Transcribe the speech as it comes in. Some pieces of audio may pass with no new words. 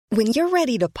When you're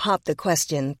ready to pop the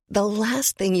question, the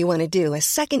last thing you want to do is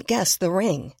second-guess the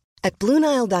ring. At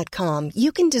BlueNile.com,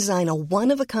 you can design a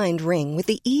one-of-a-kind ring with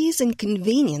the ease and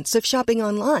convenience of shopping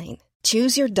online.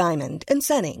 Choose your diamond and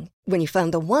setting. When you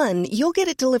find the one, you'll get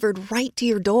it delivered right to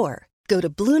your door. Go to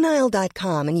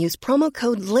BlueNile.com and use promo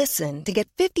code LISTEN to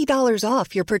get $50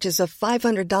 off your purchase of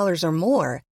 $500 or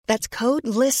more. That's code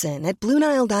LISTEN at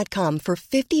BlueNile.com for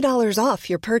 $50 off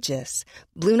your purchase.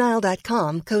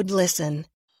 BlueNile.com, code LISTEN.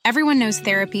 Everyone knows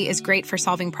therapy is great for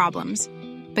solving problems.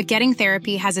 But getting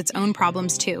therapy has its own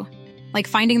problems too. Like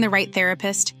finding the right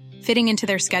therapist, fitting into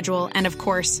their schedule, and of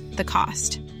course, the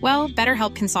cost. Well,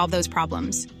 BetterHelp can solve those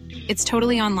problems. It's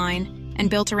totally online and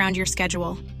built around your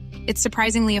schedule. It's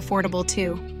surprisingly affordable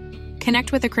too.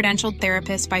 Connect with a credentialed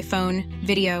therapist by phone,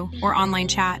 video, or online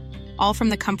chat, all from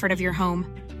the comfort of your home.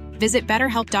 Visit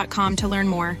BetterHelp.com to learn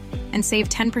more and save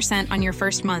 10% on your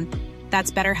first month. That's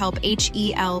BetterHelp,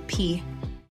 H-E-L-P.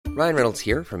 Ryan Reynolds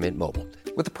here from Mint Mobile.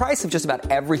 With the price of just about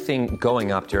everything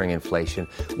going up during inflation,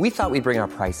 we thought we'd bring our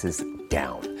prices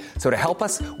down. So to help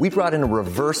us, we brought in a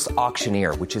reverse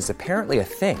auctioneer, which is apparently a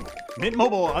thing. Mint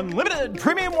Mobile Unlimited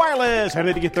Premium Wireless. How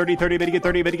to get 30, 30, bit to get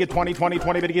 30, bit to get 20, 20,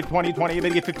 20, bit to get 20, 20, bit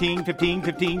to get 15, 15,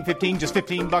 15, 15, just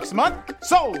 $15 a month?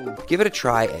 Sold! Give it a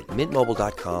try at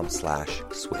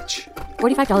mintmobile.com/switch.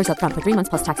 $45 up front for 3 months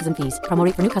plus taxes and fees. Promo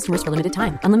rate for new customers for limited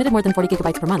time. Unlimited more than 40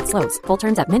 gigabytes per month. Slows full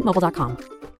terms at mintmobile.com.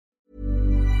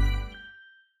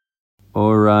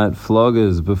 All right,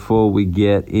 floggers, before we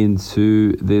get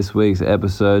into this week's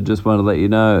episode, just want to let you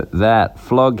know that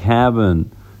Flog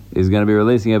Cabin is going to be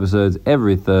releasing episodes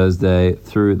every Thursday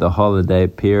through the holiday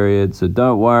period. So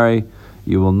don't worry,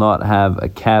 you will not have a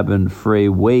cabin-free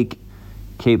week.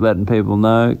 Keep letting people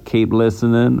know. Keep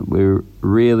listening. We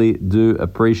really do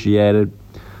appreciate it.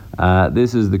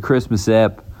 This is the Christmas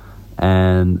ep,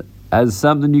 and as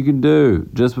something you can do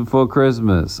just before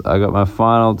Christmas, I got my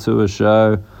final tour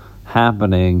show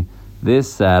happening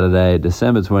this Saturday,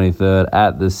 December 23rd,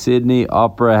 at the Sydney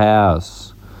Opera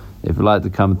House. If you'd like to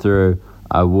come through,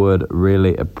 I would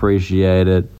really appreciate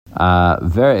it.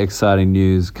 Very exciting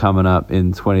news coming up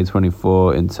in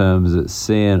 2024 in terms of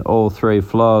seeing all three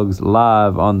flogs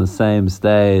live on the same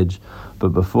stage. But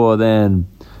before then,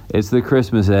 it's the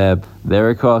Christmas app. There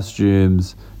are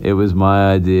costumes. It was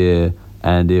my idea,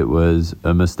 and it was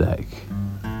a mistake.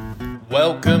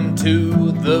 Welcome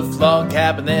to the Flog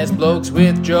Cabin. There's blokes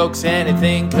with jokes.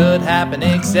 Anything could happen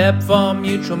except for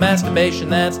mutual masturbation.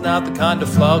 That's not the kind of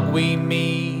flog we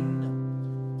mean.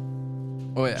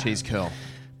 Oh yeah, Cheese curl.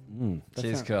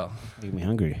 cheese curl. Making me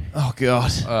hungry. Oh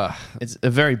god, it's a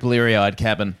very bleary-eyed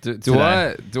cabin. Do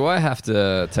I have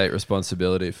to take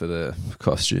responsibility for the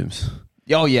costumes?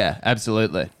 Oh yeah,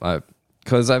 absolutely.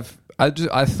 Because I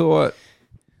thought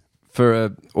for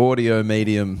a audio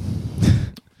medium.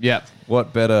 Yeah.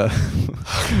 What better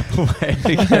way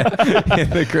to get in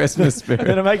the Christmas spirit?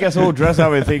 It'll make us all dress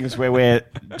up in things where we're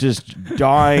just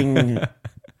dying,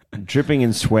 dripping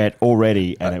in sweat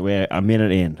already, and we're a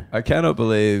minute in. I cannot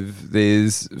believe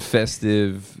these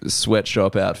festive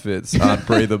sweatshop outfits aren't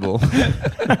breathable.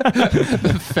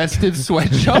 The festive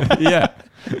sweatshop? Yeah.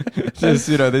 Just,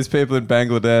 these people in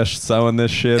Bangladesh sewing this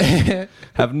shit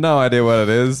have no idea what it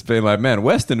is. Being like, man,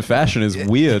 Western fashion is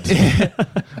weird.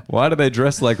 Why do they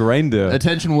dress like reindeer?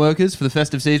 Attention workers, for the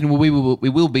festive season, we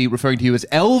will be referring to you as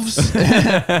elves.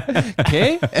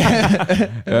 Okay?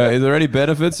 Is there any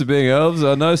benefits of being elves?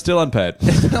 No, still unpaid.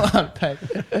 Still unpaid.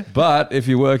 But if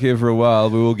you work here for a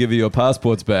while, we will give you your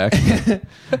passports back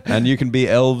and you can be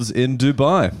elves in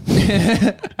Dubai.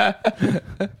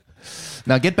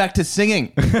 Now get back to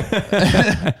singing.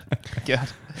 God.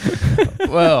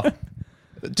 Well,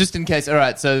 just in case. All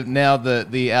right, so now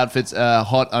the outfits are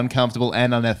hot, uncomfortable,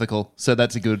 and unethical. So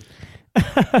that's a good. Do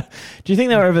you think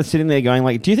they were ever sitting there going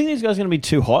like, do you think these guys are going to be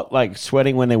too hot, like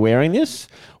sweating when they're wearing this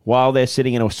while they're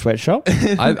sitting in a sweatshop?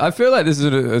 I feel like this is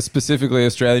a specifically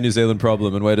Australia-New Zealand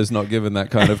problem, and we're just not given that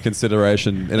kind of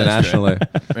consideration internationally.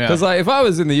 Because if I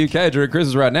was in the UK during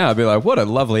Christmas right now, I'd be like, what a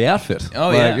lovely outfit.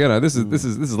 Oh, this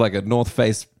is like a North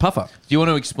Face puffer. Do you want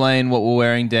to explain what we're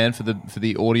wearing, Dan, for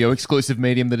the audio exclusive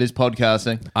medium that is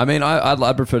podcasting? I mean,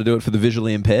 I'd prefer to do it for the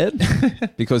visually impaired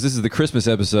because this is the Christmas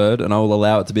episode, and I will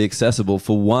allow it to be accessible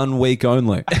for 1 week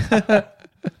only.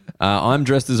 I'm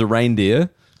dressed as a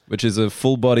reindeer, which is a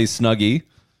full body Snuggie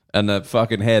and a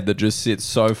fucking head that just sits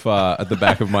so far at the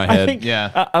back of my head. I think,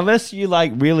 unless you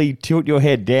like really tilt your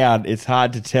head down, it's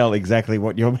hard to tell exactly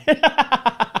what you're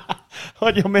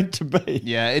meant to be.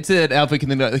 Yeah, it's an outfit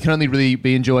that can only really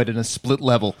be enjoyed in a split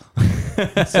level.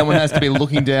 Someone has to be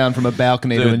looking down from a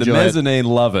balcony to Dude, enjoy the it. mezzanine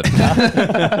love it.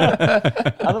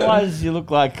 Otherwise, you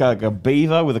look like a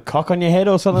beaver with a cock on your head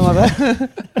or something like that.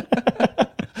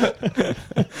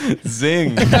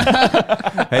 Zing.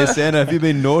 Hey, Santa, have you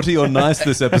been naughty or nice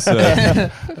this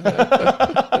episode?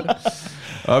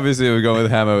 Obviously, we're going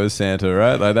with Hamo as Santa,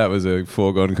 right? Like, that was a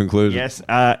foregone conclusion. Yes.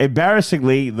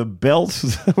 Embarrassingly, the belt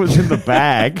that was in the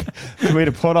bag for me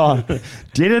to put on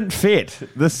didn't fit.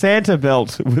 The Santa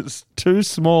belt was too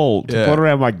small to put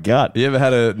around my gut. You ever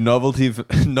had a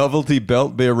novelty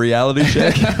belt be a reality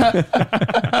check?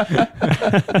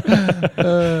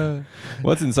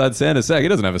 What's inside Santa's sack? He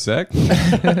doesn't have a sack.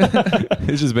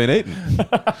 He's just been eating.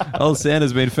 Old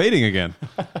Santa's been feeding again.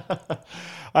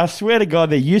 I swear to God,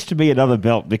 there used to be another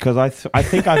belt because I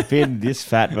think I've been this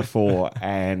fat before,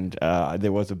 and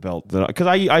there was a belt because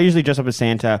I usually dress up as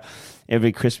Santa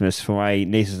every Christmas for my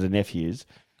nieces and nephews.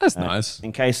 That's nice.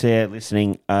 In case they're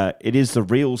listening, it is the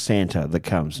real Santa that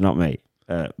comes, not me.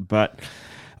 But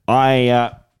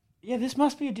this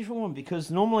must be a different one because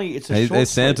normally it's a short Hey,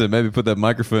 Santa, maybe put that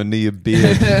microphone near your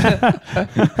beard.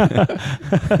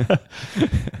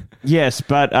 Yes,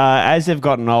 but as they've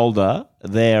gotten older,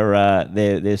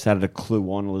 they're starting to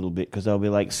clue on a little bit because they'll be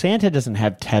like, Santa doesn't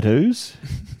have tattoos.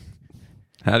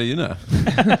 How do you know?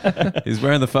 He's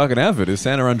wearing the fucking outfit. Is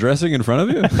Santa undressing in front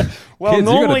of you? Well, Kids, you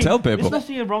got normally, to tell people. this must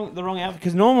be the wrong outfit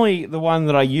because normally the one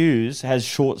that I use has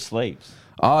short sleeves.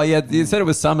 Oh, yeah. You said it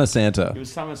was Summer Santa. It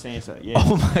was Summer Santa, yeah.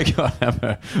 Oh, my God,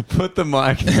 Hammer. Put the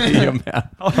mic in your mouth.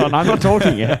 Hold on, I'm not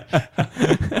talking yet.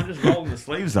 I'm just rolling the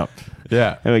sleeves up.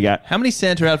 Yeah. There we go. How many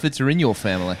Santa outfits are in your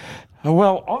family?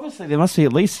 Well, obviously there must be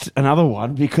at least another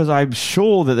one because I'm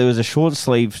sure that there was a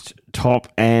short-sleeved top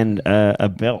and a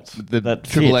belt. The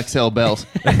triple fit. XL belt.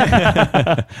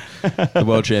 The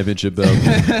World Championship belt.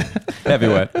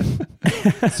 Heavyweight.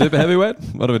 Super heavyweight?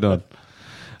 What are we doing?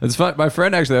 It's fun. My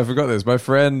friend, actually, I forgot this. My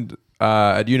friend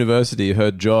at university, her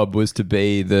job was to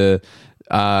be the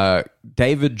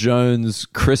David Jones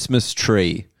Christmas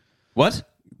tree. What?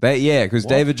 Because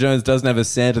David Jones doesn't have a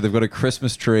Santa. They've got a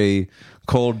Christmas tree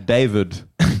called David.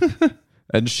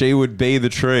 And she would be the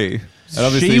tree. And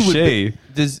obviously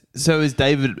So is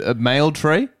David a male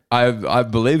tree? I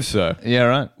believe so. Yeah,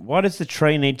 right. Why does the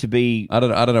tree need to be... I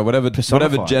don't know. Whatever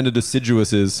personified? gender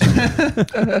deciduous is.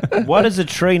 Why does the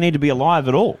tree need to be alive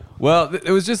at all? Well,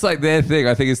 it was just like their thing.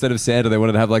 I think instead of Santa, they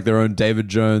wanted to have like their own David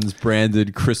Jones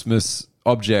branded Christmas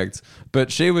object.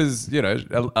 But she was,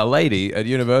 a lady at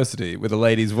university with a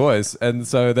lady's voice. And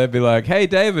so they'd be like, hey,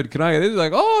 David, can I... They'd be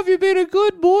like, oh, have you been a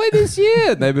good boy this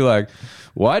year? And they'd be like...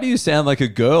 Why do you sound like a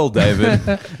girl, David?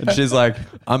 And she's like,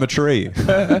 I'm a tree.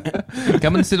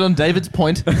 Come and sit on David's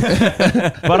point.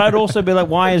 But I'd also be like,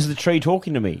 why is the tree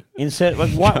talking to me? Instead,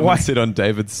 like, why? Sit on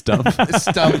David's stump.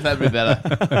 Stump, that'd be better.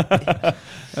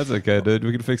 That's okay, dude.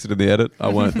 We can fix it in the edit. I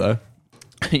won't, though.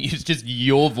 It's just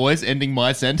your voice ending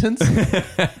my sentence?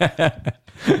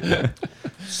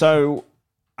 So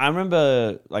I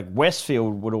remember, like,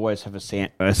 Westfield would always have a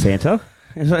Santa.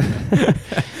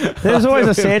 There's always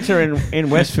a Santa in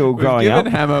Westfield growing We've up.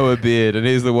 given Hamo a beard, and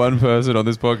he's the one person on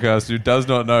this podcast who does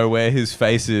not know where his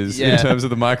face is in terms of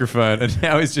the microphone, and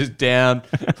now he's just down,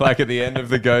 like at the end of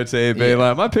the goatee, being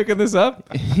like, "Am I picking this up?"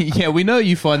 Yeah, we know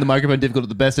you find the microphone difficult at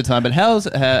the best of time, but how's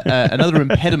another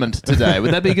impediment today?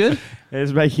 Would that be good?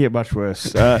 It's making it much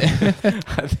worse. I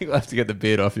think we'll have to get the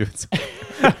beard off you.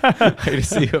 I hate to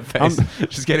see your face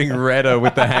just getting redder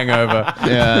with the hangover.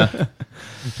 Yeah.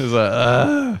 It's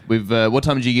like, We've. What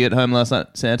time did you get home last night,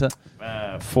 Santa?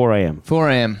 4 a.m. 4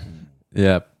 a.m.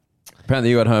 Yeah. Apparently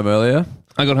you got home earlier.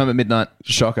 I got home at midnight.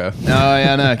 Shocker. Oh,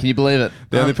 yeah, I know. Can you believe it?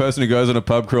 The only person who goes on a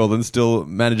pub crawl and still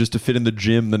manages to fit in the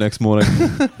gym the next morning.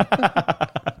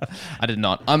 I did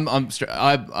not.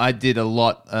 I did a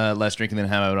lot less drinking than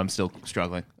Hamo, but I'm still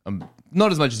struggling. I'm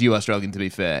not as much as you are struggling, to be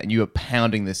fair. And you are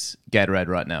pounding this Gatorade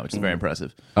right now, which is very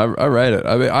impressive. I rate it.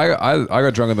 I mean, I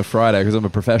got drunk on the Friday because I'm a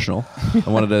professional. I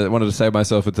wanted to save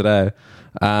myself for today.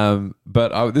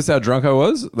 But this is how drunk I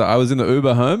was. I was in the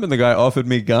Uber home and the guy offered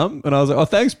me gum and I was like, oh,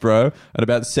 thanks, bro. And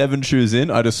about 7 chews in,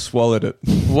 I just swallowed it.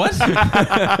 What? Did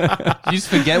you just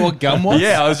forget what gum was?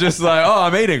 Yeah, I was just like, oh,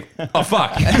 I'm eating. Oh,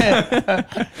 fuck.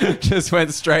 Just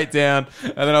went straight down.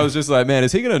 And then I was just like, man,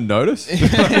 is he going to notice?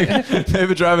 Like, the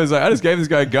Uber driver's like, I just gave this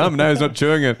guy gum. Now he's not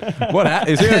chewing it.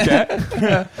 Is he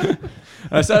okay?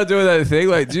 I started doing that thing.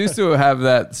 Like, do you still have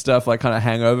that stuff, like, kind of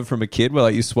hangover from a kid where,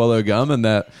 like, you swallow gum and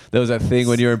that there was that thing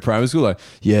when you were in primary school, like,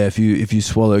 yeah, if you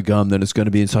swallow gum, then it's going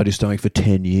to be inside your stomach for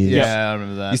 10 years. Yeah, I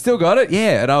remember that. You still got it?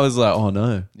 Yeah. And I was like, oh,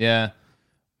 no. Yeah.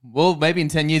 Well, maybe in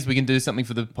 10 years we can do something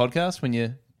for the podcast when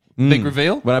you... Big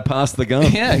reveal? When I passed the gum.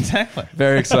 Yeah, exactly.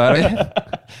 Very exciting.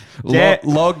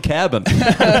 Log cabin.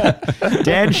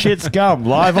 Dan shits gum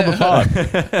live on the pod.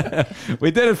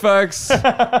 We did it, folks.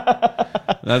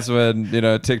 That's when,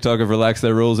 TikTok have relaxed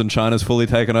their rules and China's fully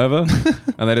taken over.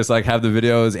 And they just have the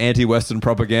video as anti-Western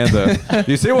propaganda.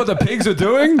 You see what the pigs are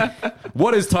doing?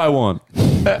 What is Taiwan?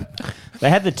 They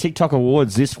had the TikTok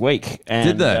awards this week. And,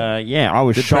 did they? Yeah, I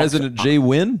was Did shocked. President Xi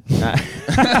win?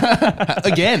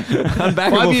 Again.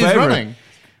 Unbackable 5 years favorite. running.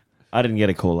 I didn't get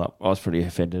a call up. I was pretty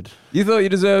offended. You thought you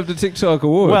deserved a TikTok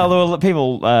award? Well, there were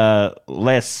people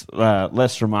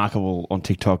less remarkable on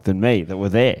TikTok than me that were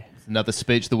there. Another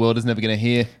speech the world is never going to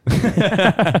hear.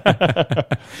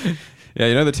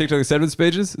 Yeah, the TikTok acceptance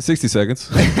speeches? 60 seconds.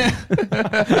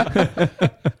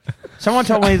 Someone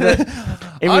told me that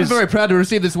I'm very proud to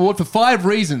receive this award for 5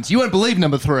 reasons. You won't believe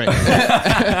number 3.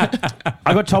 I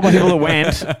got told by people that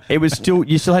went,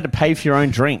 you still had to pay for your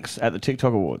own drinks at the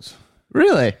TikTok awards.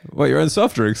 Really? What, your own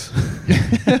soft drinks? It's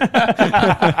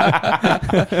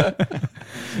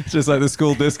just like the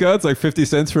school disco. It's 50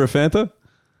 cents for a Fanta.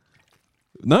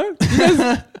 No?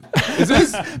 Is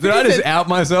this? Did I just out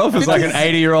myself as an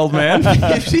 80-year-old man?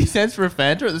 50 cents for a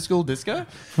Fanta at the school disco?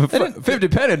 50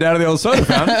 penny down to the old soda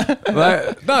fountain.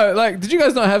 Did you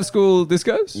guys not have school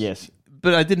discos? Yes.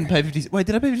 But I didn't pay 50... Wait,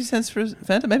 did I pay 50 cents for a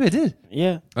Fanta? Maybe I did.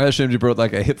 Yeah. I assumed you brought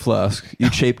a hip flask.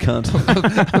 You cheap cunt.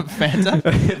 Fanta?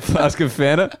 A hip flask of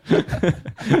Fanta.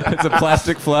 It's a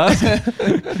plastic flask.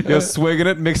 You're swigging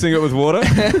it, mixing it with water.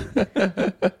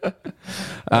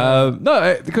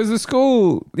 No, because the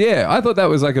school... Yeah, I thought that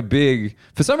was a big...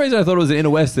 For some reason, I thought it was an inner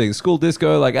west thing. School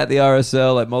disco, at the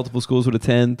RSL, multiple schools would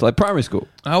attend. Primary school.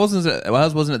 I wasn't at the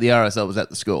RSL, I was at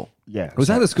the school. Yeah. Was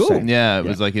that the school? Same. Yeah, it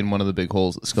was in one of the big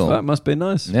halls at the school. That must be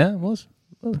nice. Yeah, it was.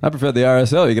 I prefer the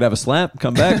RSL. You could have a slap,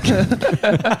 come back.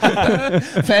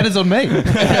 Fanta's on me.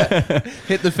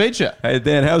 Hit the feature. Hey,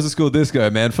 Dan, how's the school disco,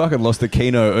 man? Fucking lost the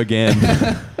Keno again.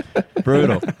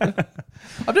 Brutal.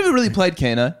 I've never really played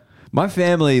Keno. My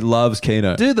family loves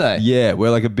Keno. Do they? Yeah,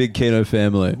 we're a big Keno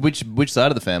family. Which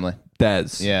side of the family?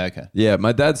 Dad's. Yeah, okay. Yeah,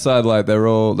 my dad's side, they're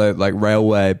all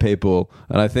railway people.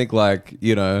 And I think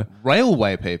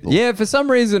Railway people? Yeah, for some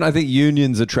reason, I think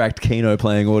unions attract Keno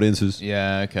playing audiences.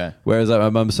 Yeah, okay. Whereas my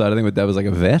mum's side, I think my dad was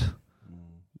a vet.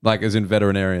 As in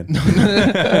veterinarian. He's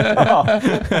at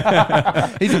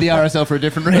the RSL for a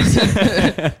different reason.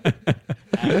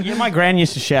 My gran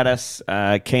used to shout us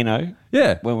Keno.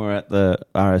 Yeah. When we were at the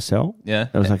RSL. Yeah.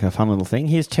 It was a fun little thing.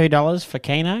 Here's $2 for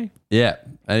Keno. Yeah.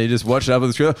 And you just watch it up on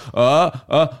the screen.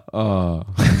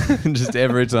 Just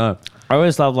every time. I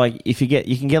always love if you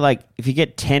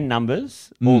get 10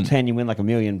 numbers, all 10 you win $1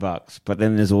 million. But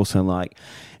then there's also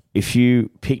if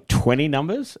you pick 20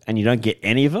 numbers and you don't get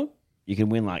any of them, you can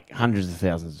win hundreds of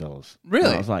thousands of dollars.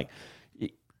 Really? And I was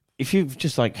if you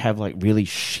just have really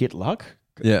shit luck,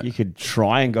 yeah, you could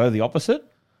try and go the opposite.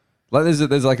 There's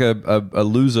a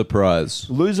loser prize.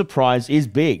 Loser prize is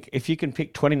big. If you can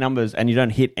pick 20 numbers and you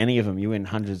don't hit any of them, you win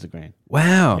hundreds of grand.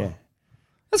 Wow. Yeah.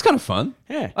 That's kind of fun.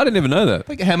 Yeah. I didn't even know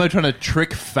that. Hamo trying to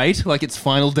trick fate its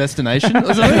final destination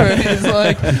or something.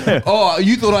 It's oh,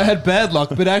 you thought I had bad luck,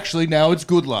 but actually now it's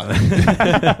good luck.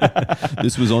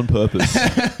 This was on purpose.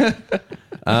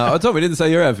 Tom, we didn't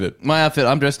say your outfit. My outfit,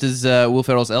 I'm dressed as Will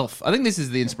Ferrell's elf. I think this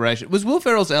is the inspiration. Was Will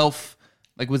Ferrell's elf,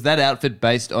 was that outfit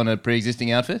based on a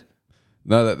pre-existing outfit?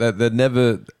 No, that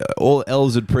never... all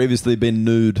elves had previously been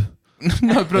nude.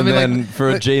 No, but and then for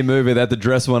a G movie, they had to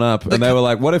dress one up. And they were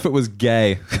like, what if it was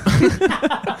gay?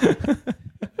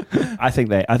 I think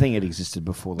it existed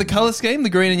before. The colour scheme, the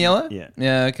green and yellow? Yeah.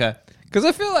 Yeah, okay. Because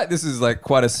I feel like this is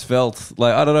quite a svelte...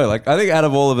 I don't know. I think out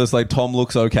of all of us, Tom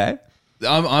looks okay.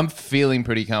 I'm feeling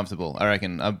pretty comfortable, I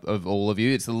reckon, of all of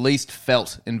you. It's the least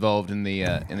felt involved in the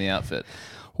outfit.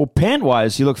 Well,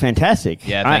 pant-wise, you look fantastic.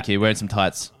 Yeah, thank you. Wearing some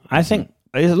tights. I think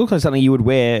it looks like something you would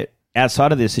wear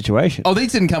outside of this situation. Oh,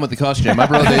 these didn't come with the costume. I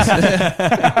brought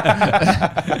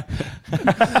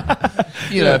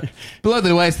these. Below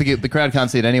the waist, the crowd can't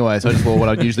see it anyway, so I just wore what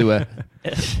I'd usually wear.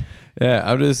 Yeah,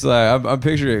 I'm just I'm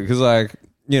picturing it because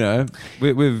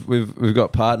we've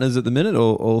got partners at the minute,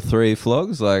 all 3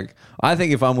 flogs. I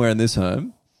think if I'm wearing this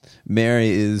home, Mary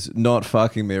is not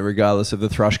fucking me regardless of the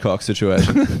thrushcock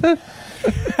situation.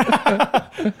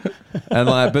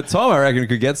 And but Tom, I reckon,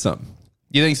 could get some.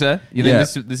 You think so? You think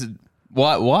this is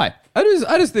why? I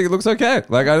just think it looks okay.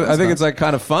 I think it's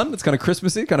kind of fun. It's kind of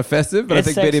Christmassy, kind of festive. But It's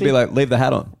I think Betty'd be leave the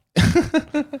hat on.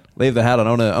 Leave the hat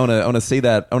on. I want to see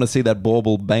that. I want to see that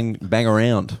bauble bang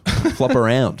around, flop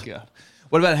around. God.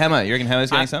 What about Hammer? You reckon Hammer's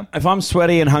getting some? If I'm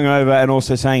sweaty and hungover and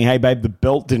also saying, hey, babe, the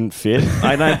belt didn't fit,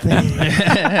 I don't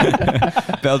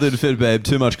think... Belt didn't fit, babe.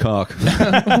 Too much cock.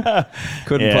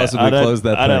 Couldn't possibly close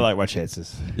that thing. I don't like my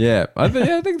chances. Yeah. I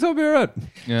think it's all be all right.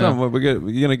 Yeah. Tom, we're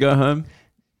going to go home?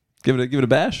 Give it a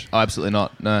bash? Oh, absolutely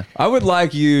not. No. I would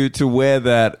like you to wear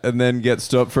that and then get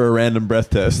stopped for a random breath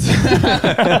test.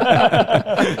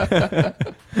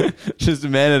 Just a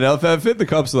man in an elf outfit. The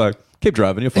cops are like, keep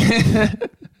driving, you're fine.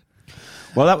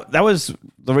 Well, that was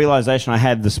the realization I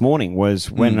had this morning was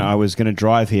when I was going to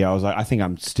drive here, I was like, I think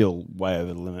I'm still way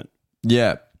over the limit.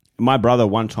 Yeah. My brother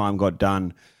one time got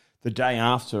done the day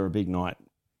after a big night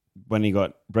when he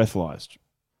got breathalyzed.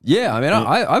 Yeah, I mean,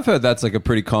 I've heard that's like a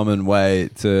pretty common way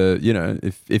to,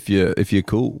 if you're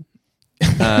cool.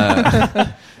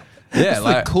 Yeah, it's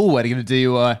like a cool way to get a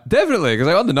DUI. Definitely, because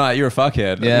on the night you're a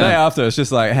fuckhead. Yeah. The day after, it's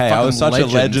just like, hey, I was such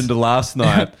legends. a legend last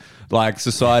night. Like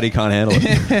society can't handle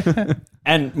it.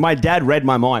 And my dad read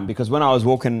my mind because when I was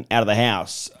walking out of the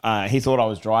house, he thought I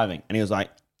was driving, and he was like,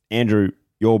 "Andrew,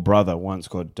 your brother once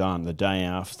got done the day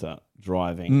after."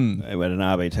 Driving at an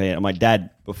RBT. And my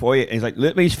dad, before you, he's like,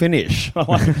 let me finish. I'm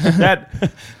like,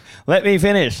 Dad, let me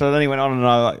finish. So then he went on and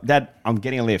I was like, Dad, I'm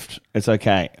getting a lift. It's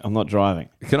okay. I'm not driving.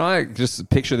 Can I just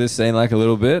picture this scene like a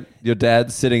little bit? Your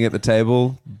dad sitting at the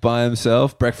table by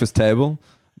himself, breakfast table,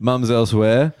 mum's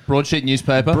elsewhere. Broadsheet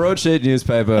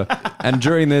newspaper. And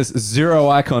during this, zero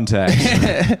eye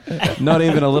contact. Not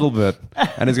even a little bit.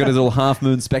 And he's got his little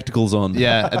half-moon spectacles on.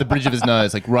 Yeah, at the bridge of his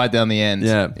nose, like right down the end.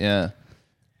 Yeah.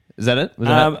 Is that it?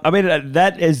 I mean,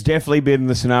 that has definitely been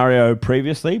the scenario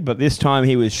previously, but this time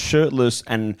he was shirtless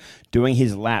and doing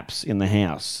his laps in the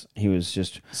house. He was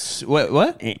just...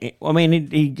 What? I mean,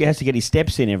 he has to get his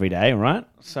steps in every day, right?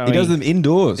 So he does them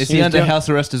indoors. Is he under house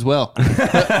arrest as well? He's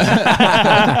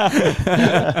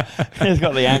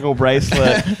got the ankle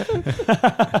bracelet.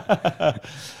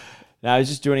 No, he's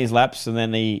just doing his laps and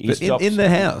then he stops. In the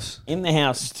house? In the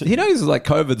house. He knows like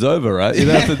COVID's over, right? You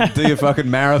don't have to do your fucking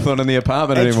marathon in the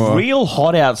apartment anymore. It's real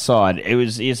hot outside. He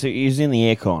was in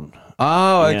the aircon.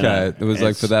 Oh, okay. You know, it was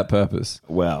like for that purpose.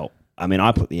 Well, I mean,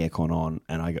 I put the aircon on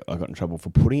and I got in trouble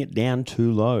for putting it down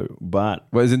too low. But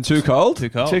is it too cold? Too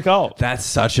cold. Too cold. That's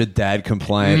such a dad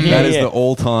complaint. That is the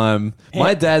all-time.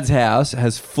 My dad's house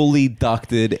has fully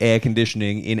ducted air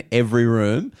conditioning in every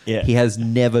room. Yeah. He has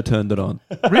never turned it on.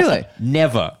 Really?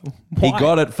 Never. He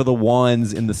got it for the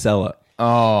wines in the cellar.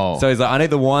 Oh. So he's like, I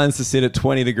need the wines to sit at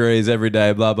 20 degrees every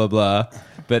day, blah, blah, blah.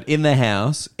 But in the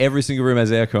house, every single room has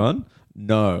aircon.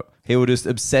 No. He will just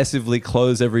obsessively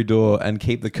close every door and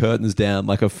keep the curtains down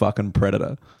like a fucking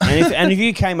predator. And if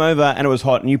you came over and it was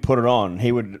hot and you put it on,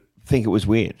 he would think it was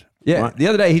weird. Yeah. Right? The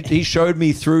other day, he showed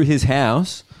me through his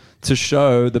house to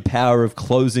show the power of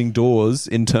closing doors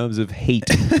in terms of heat.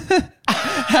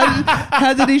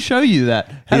 How did he show you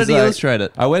that? How did he illustrate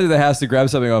it? I went to the house to grab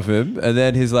something off him, and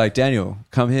then he's like, Daniel,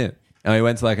 come here. And we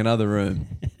went to like another room.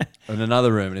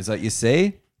 And he's like, you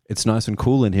see? It's nice and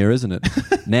cool in here, isn't it?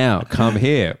 Now, come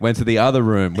here. Went to the other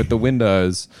room with the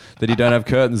windows that you don't have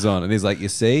curtains on. And he's like, you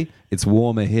see? It's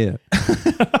warmer here.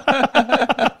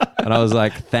 And I was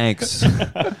like, thanks.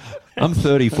 I'm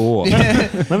 34.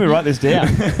 Let me write this down.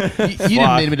 You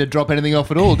didn't need me to drop anything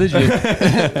off at all, did you?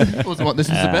 That wasn't what this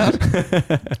was about.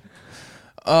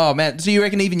 Oh, man. So you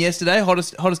reckon even yesterday,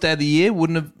 hottest day of the year,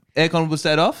 aircon would have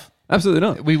stayed off? Absolutely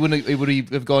not. We would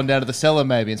have gone down to the cellar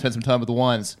maybe and spent some time with the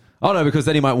wines. Oh, no, because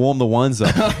then he might warm the wines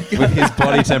up with his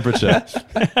body temperature.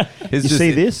 See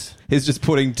this? He's just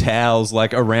putting towels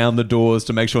like around the doors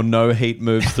to make sure no heat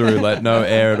moves through, like no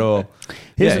air at all.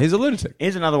 He's a lunatic.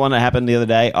 Here's another one that happened the other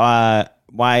day.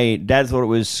 My dad thought it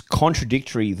was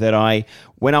contradictory that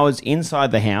when I was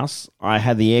inside the house, I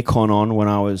had the aircon on when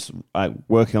I was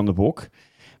working on the book.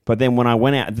 But then when I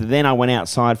went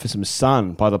outside for some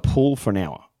sun by the pool for an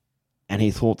hour. And he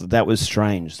thought that was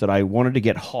strange, that I wanted to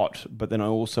get hot, but then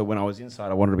when I was inside,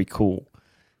 I wanted to be cool.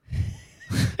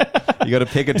 You got to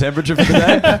pick a temperature for the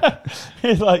day?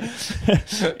 He's like,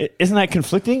 isn't that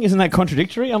conflicting? Isn't that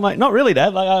contradictory? I'm like, not really,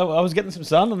 Dad. Like, I was getting some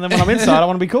sun, and then when I'm inside, I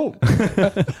want to be cool.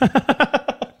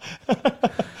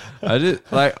 I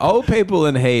just like old people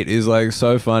in heat is like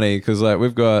so funny because like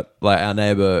we've got like our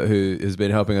neighbor who has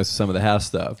been helping us with some of the house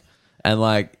stuff. And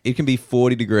like it can be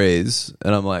 40 degrees,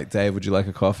 and I'm like, Dave, would you like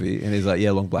a coffee? And he's like,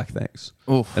 yeah, long black, thanks.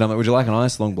 Oof. And I'm like, would you like an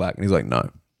ice long black? And he's like, no,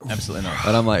 absolutely not.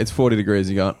 And I'm like, it's 40 degrees.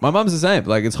 And you go, my mum's the same.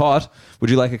 Like it's hot. Would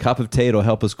you like a cup of tea? It'll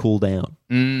help us cool down.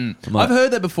 Like, I've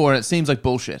heard that before, and it seems like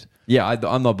bullshit. Yeah,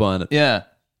 I'm not buying it. Yeah.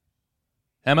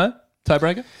 Hammer,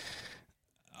 tiebreaker.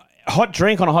 Hot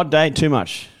drink on a hot day, too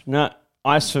much. No.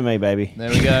 Ice for me, baby.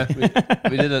 There we go.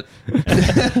 We did it.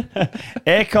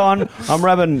 Aircon. I'm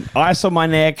rubbing ice on my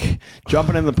neck,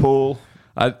 jumping in the pool.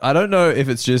 I don't know if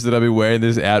it's just that I've been wearing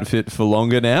this outfit for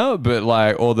longer now, but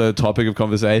or the topic of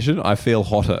conversation, I feel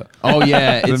hotter. Oh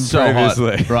yeah, it's so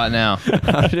previously. hot right now.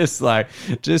 I'm just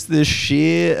the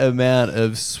sheer amount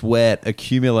of sweat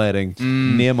accumulating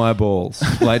near my balls,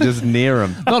 just near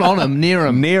them. Not on them, near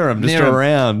them. Near them, just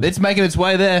around. It's making its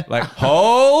way there.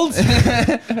 Hold!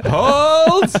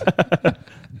 Hold!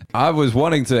 I was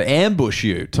wanting to ambush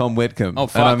you, Tom Whitcomb. Oh,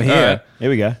 fuck. And I'm here. All right. Here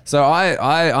we go. So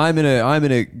I'm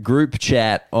in a group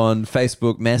chat on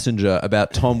Facebook Messenger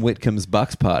about Tom Whitcomb's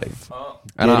Bucks party,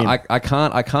 and I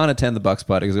can't attend the Bucks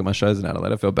party because I got my shows in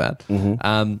Adelaide. I feel bad. Mm-hmm.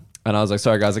 And I was like,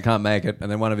 sorry guys, I can't make it. And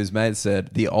then one of his mates said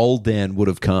the old Dan would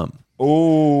have come.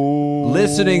 Ooh.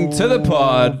 Listening to the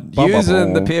pod,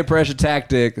 using the peer pressure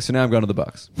tactic. So now I'm going to the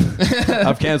Bucks.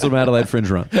 I've cancelled my Adelaide Fringe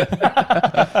run.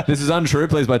 This is untrue.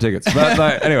 Please buy tickets.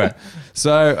 But anyway,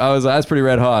 so I was like, that's pretty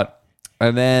red hot.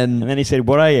 And then he said,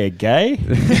 what are you, gay?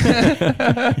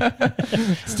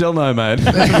 Still no, mate.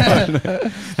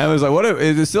 And I was like,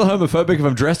 is it still homophobic if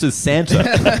I'm dressed as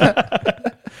Santa?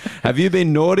 Have you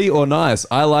been naughty or nice?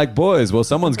 I like boys. Well,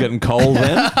 someone's getting coal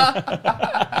then.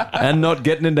 And not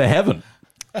getting into heaven.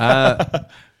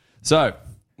 So,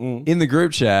 in the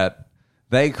group chat,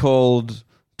 they called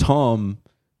Tom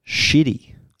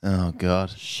Shitty. Oh, God.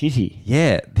 Shitty.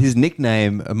 Yeah, his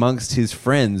nickname amongst his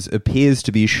friends appears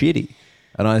to be Shitty.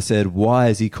 And I said, why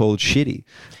is he called Shitty?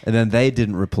 And then they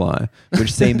didn't reply,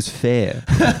 which seems fair.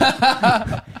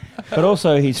 But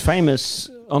also, he's famous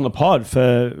on the pod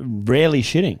for rarely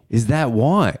shitting. Is that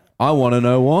why? I want to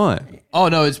know why. Oh,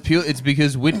 no, it's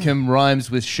because Whitcomb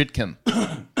rhymes with shitcomb.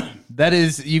 That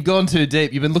is, you've gone too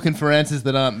deep. You've been looking for answers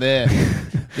that aren't there.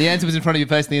 The answer was in front of your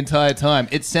face the entire time.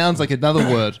 It sounds like another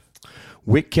word.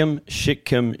 Whitcomb,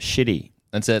 shitcomb, shitty.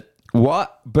 That's it.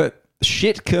 What? But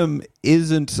shitcomb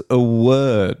isn't a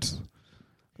word.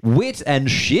 Wit and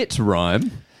shit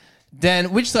rhyme.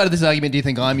 Dan, which side of this argument do you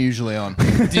think I'm usually on?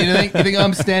 Do you think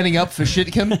I'm standing up for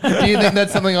shitcomb? Do you think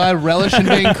that's something I relish in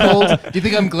being called? Do you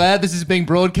think I'm glad this is being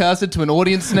broadcasted to an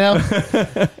audience now?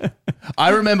 I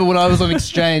remember when I was on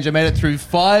exchange, I made it through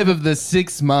 5 of the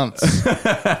 6 months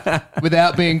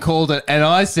without being called it. And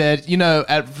I said,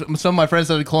 some of my friends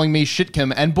started calling me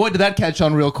shitcomb, and boy, did that catch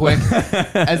on real quick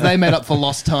as they made up for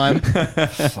lost time.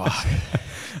 Fuck.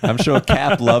 I'm sure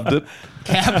Cap loved it.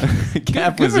 Cap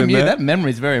Cap good was in from you. there. That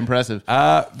memory's very impressive.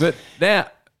 But now,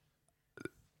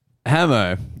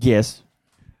 Hamo. Yes.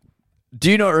 Do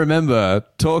you not remember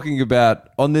talking about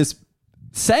on this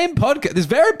same podcast, this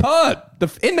very pod,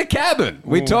 in the cabin,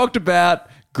 we talked about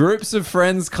groups of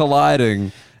friends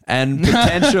colliding and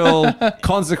potential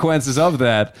consequences of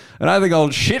that. And I think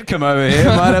old Shitcomb over here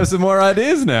might have some more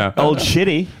ideas now. Old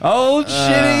Shitty. Old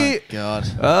Shitty. God.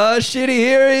 Oh, Shitty,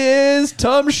 here he is.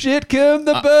 Tom Shitcomb,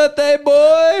 the birthday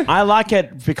boy. I like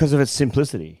it because of its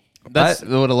simplicity. That's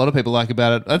what a lot of people like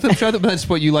about it. I'm sure that's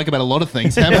what you like about a lot of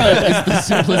things, Hammer, is the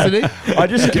simplicity. I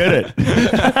just get it.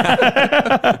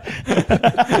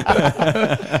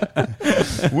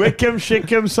 Whitcomb,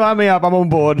 shitcomb, sign me up. I'm on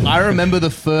board. I remember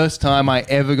the first time I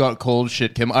ever got called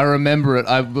shitcomb. I remember it.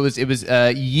 It was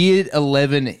year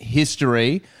 11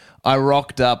 history. I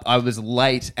rocked up. I was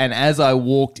late, and as I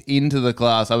walked into the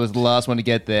class, I was the last one to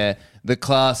get there. The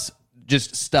class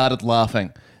just started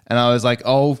laughing. And I was like,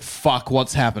 oh, fuck,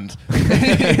 what's happened?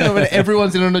 When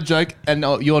everyone's in on a joke and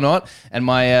you're not. And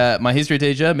my history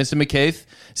teacher, Mr. McKeith,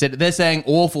 said, they're saying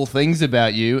awful things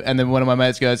about you. And then one of my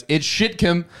mates goes, it's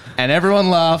shitcomb. And everyone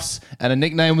laughs. And a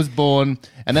nickname was born.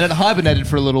 And then it hibernated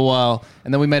for a little while.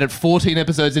 And then we made it 14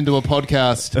 episodes into a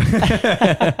podcast.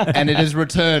 And it has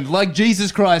returned. Like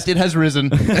Jesus Christ, it has risen.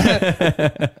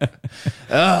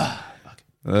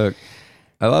 Look.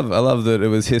 I love that it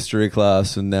was history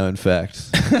class and now in fact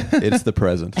it's the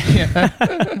present.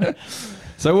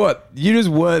 So what? You just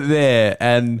weren't there,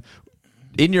 and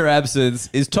in your absence,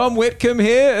 is Tom Whitcomb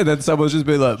here? And then someone's just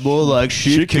been like, more like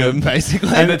Shitcomb,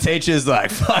 basically. And the teacher's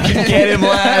like, fucking get him,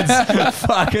 lads.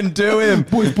 Fucking do him.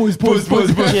 Boys.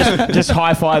 Just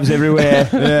high fives everywhere.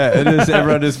 Yeah, and just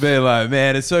everyone just being like,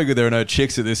 man, it's so good there are no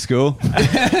chicks at this school.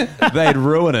 They'd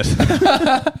ruin it.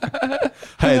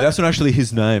 Hey, that's not actually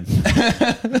his name.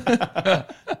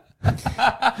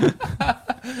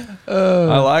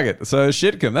 I like it. So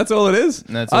Shitcomb, that's all it is.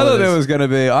 I thought there was going to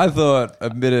be, a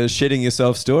bit of shitting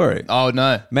yourself story. Oh,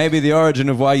 no. Maybe the origin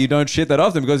of why you don't shit that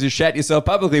often because you shat yourself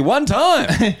publicly one time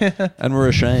and we're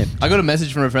ashamed. I got a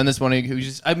message from a friend this morning who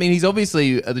he's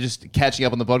obviously just catching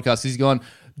up on the podcast. He's gone,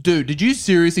 dude, did you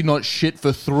seriously not shit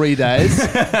for 3 days?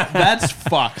 That's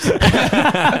fucked.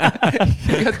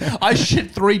 I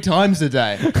shit 3 times a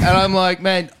day. And I'm like,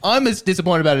 man, I'm as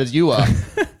disappointed about it as you are.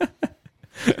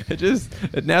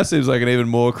 It now seems like an even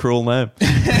more cruel name.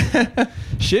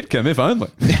 Shitcom, if only.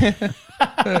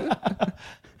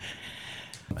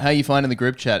 How are you finding the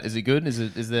group chat? Is it good? What's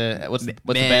the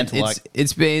banter like?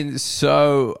 It's been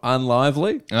so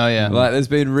unlively. Oh yeah. Like there's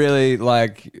been really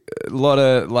like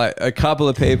a couple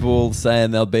of people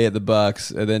saying they'll be at the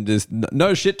Bucks and then just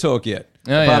no shit talk yet.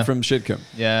 Apart from Shitcom.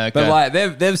 Yeah, okay. But like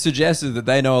they've suggested that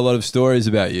they know a lot of stories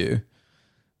about you.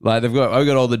 Like I've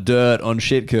got all the dirt on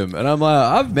Shitcom, and I'm like,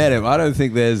 I've met him. I don't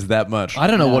think there's that much. I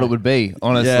don't know what it would be,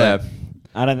 honestly. Yeah.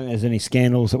 I don't think there's any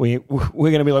scandals that we're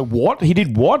going to be like, what? He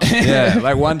did what? Yeah,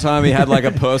 like one time he had like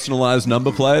a personalized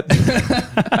number plate,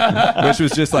 which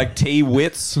was just like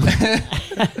T-Wits. And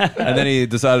then he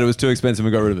decided it was too expensive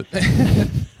and got rid of it.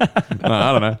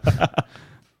 I don't know.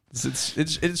 It's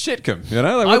Shitcom, you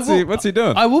know? Like what's he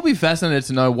doing? I will be fascinated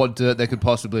to know what dirt there could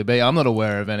possibly be. I'm not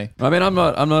aware of any. I mean, I'm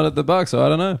not at the Bucks, so I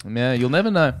don't know. Yeah, you'll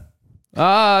never know.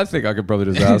 I think I could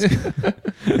probably just ask.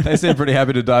 They seem pretty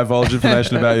happy to divulge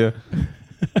information about you.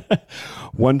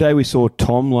 One day we saw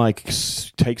Tom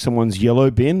take someone's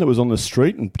yellow bin that was on the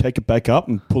street and take it back up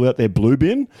and pull out their blue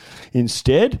bin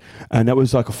instead, and that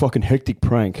was like a fucking hectic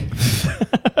prank.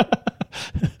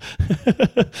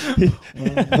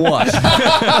 What? What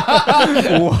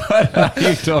are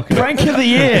you talking about? Prank of the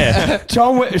year.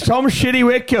 Tom Shitty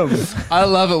Wickham. I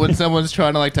love it when someone's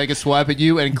trying to like take a swipe at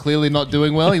you and clearly not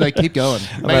doing well. You like keep going,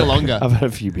 make it longer. I've had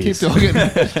a few beers. Keep talking.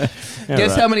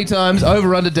 Guess how many times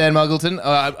over under Dan Muggleton?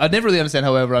 I never really understand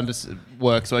how over under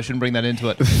works, so I shouldn't bring that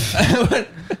into it.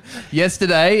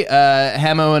 Yesterday,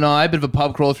 Hamo and I, a bit of a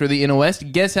pub crawl through the inner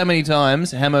west. Guess how many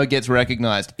times Hamo gets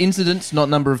recognised? Incidents, not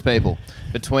number of people.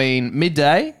 Between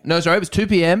midday, it was 2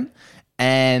 p.m.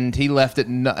 and he left at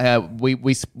we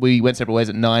went separate ways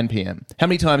at 9 p.m. How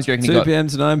many times do you reckon he got? 2 p.m.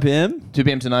 to 9 p.m. 2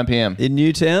 p.m. to 9 p.m. in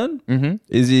Newtown. Mm-hmm.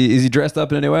 Is he dressed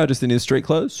up in any way or just in his street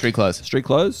clothes? Street clothes. Street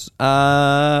clothes.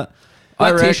 Black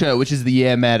t-shirt, which is the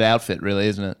Yeah Mad outfit, really,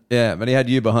 isn't it? Yeah, but he had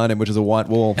you behind him, which is a white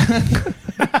wall.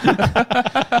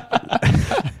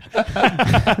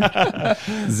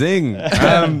 Zing.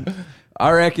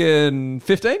 I reckon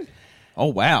 15. Oh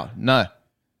wow, no.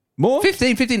 More?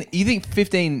 15. You think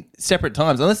 15 separate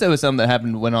times? Unless there was some that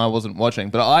happened when I wasn't watching.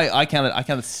 But I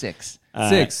counted 6.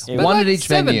 6. One like at each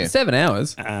venue. 7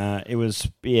 hours. It was,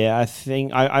 I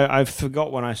think, I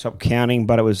forgot when I stopped counting,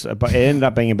 but it ended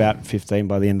up being about 15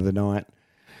 by the end of the night.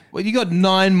 Well, you got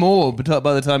 9 more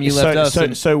by the time you left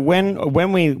us. So when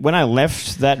I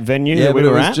left that venue yeah, that we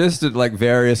but were it was at, just at like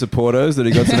various Portos that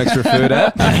he got some extra food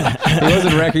at. He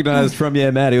wasn't recognised from Yeah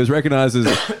Matt. He was recognised as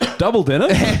Double Dinner,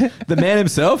 the man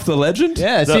himself, the legend.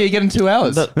 Yeah, so you get in 2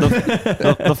 hours.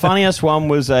 The funniest one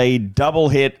was a double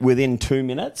hit within 2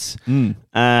 minutes.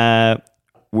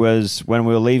 Was when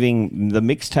we were leaving the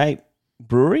Mixtape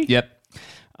Brewery. Yep.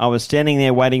 I was standing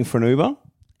there waiting for an Uber,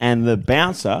 and the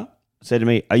bouncer said to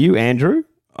me, "Are you Andrew?"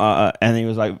 And he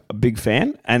was like, a big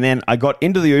fan. And then I got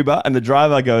into the Uber, and the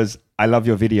driver goes, "I love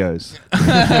your videos."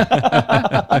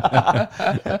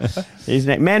 His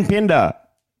name, Man Pinder.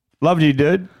 Loved you,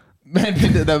 dude. Man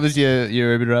Pinder, that was your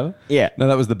Uber driver? Yeah. No,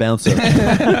 that was the bouncer. What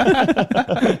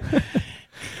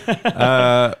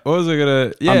was I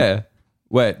gonna? Yeah.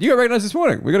 Wait, you got recognized this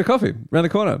morning. We got a coffee around the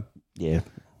corner. Yeah.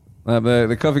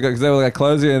 The coffee guy, because they were like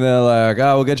closing and they're like,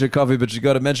 "Oh, we'll get you a coffee, but you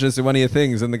got to mention us in one of your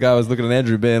things." And the guy was looking at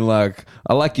Andrew being like,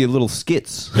 "I like your little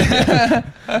skits.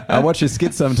 I watch your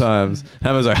skits sometimes."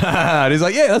 Hammer's like, "Ha ha ha." And he's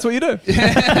like, "Yeah, that's what you do."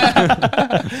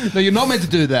 No, you're not meant to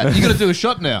do that. You got to do a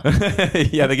shot now.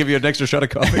 Yeah, they give you an extra shot of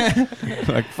coffee.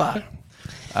 Like, fuck.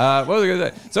 What was I going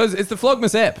to say? So it's the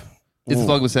Flogmas app. It's the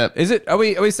Flogmas app. Is it? Are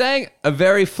we saying a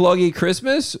very floggy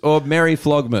Christmas or Merry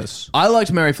Flogmas? I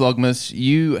liked Merry Flogmas.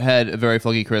 You had a very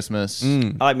floggy Christmas.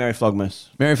 I like Merry Flogmas.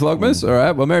 Merry Flogmas. All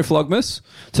right. Well, Merry Flogmas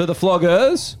to the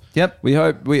floggers. Yep. We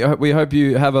hope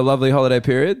you have a lovely holiday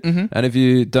period. Mm-hmm. And if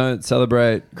you don't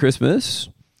celebrate Christmas,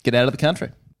 get out of the country.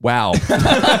 Wow.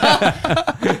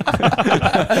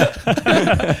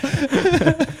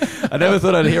 I never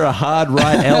thought I'd hear a hard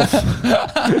right elf.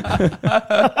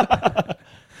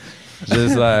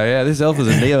 Just like, yeah, this elf is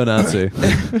a neo-Nazi.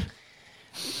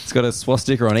 It's got a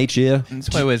swastika on each ear. That's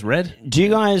why he wears red. Do you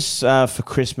guys, for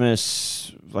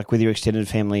Christmas, like with your extended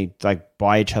family, like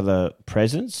buy each other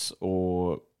presents,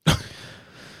 or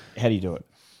how do you do it?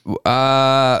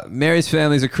 Mary's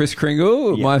family's a Kris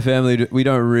Kringle. Yeah. My family, we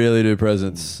don't really do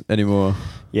presents anymore.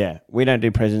 Yeah, we don't do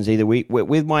presents either. We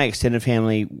with my extended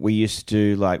family, we used to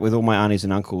do, like, with all my aunties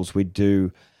and uncles, we'd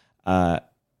do a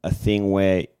thing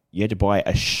where you had to buy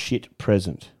a shit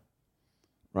present,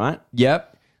 right?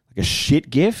 Yep. Like a shit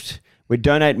gift. We'd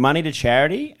donate money to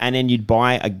charity, and then you'd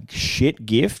buy a shit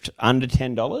gift under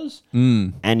 $10,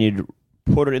 and you'd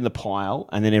put it in the pile,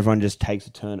 and then everyone just takes a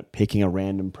turn at picking a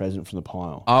random present from the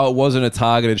pile. Oh, it wasn't a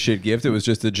targeted shit gift. It was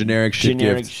just a generic shit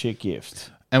Generic gift. shit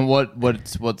gift. And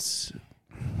what's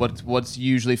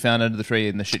usually found under the tree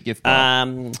in the shit gift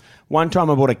pile? One time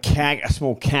I bought a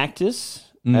small cactus.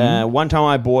 One time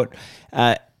I bought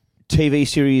TV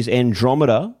series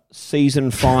Andromeda,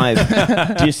 Season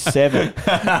 5, Disc 7.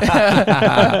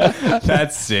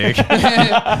 That's sick.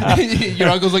 Your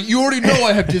uncle's like, you already know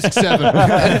I have disc 7.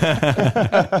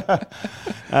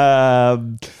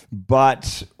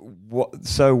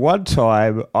 So one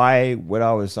time, when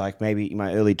I was like maybe in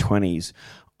my early 20s,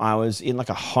 I was in like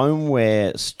a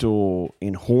homeware store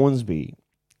in Hornsby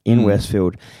in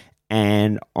Westfield,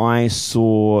 and I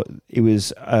saw it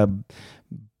was a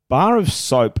bar of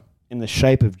soap in the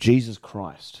shape of Jesus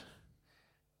Christ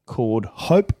called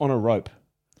Hope on a Rope.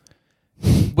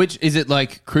 Which, is it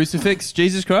like crucifix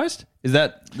Jesus Christ? Is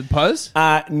that the pose?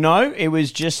 No, it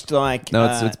was just like... No,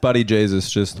 it's Buddy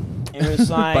Jesus, just... It was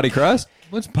like... Buddy Christ?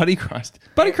 What's Buddy Christ?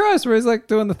 Buddy Christ, where he's like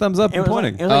doing the thumbs up and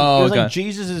pointing. It was like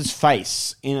Jesus'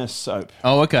 face in a soap.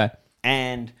 Oh, okay.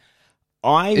 And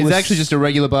It's actually just a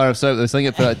regular bar of soap. They're selling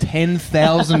it for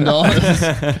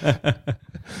 $10,000.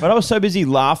 But I was so busy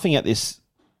laughing at this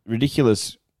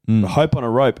ridiculous Hope on a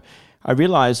Rope, I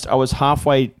realized I was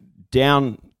halfway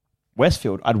down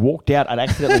Westfield. I'd walked out. I'd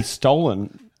accidentally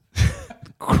stolen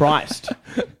Christ.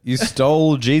 You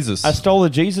stole Jesus. I stole the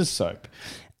Jesus soap.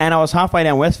 And I was halfway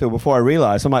down Westfield before I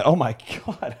realized. I'm like, oh my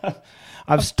God,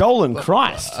 I've stolen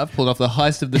Christ. I've pulled off the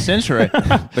heist of the century.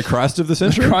 The Christ of the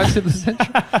century? Christ of the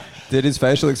century. Did his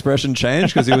facial expression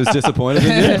change because he was disappointed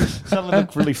in you? Suddenly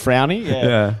looked really frowny.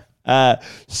 Yeah.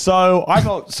 So I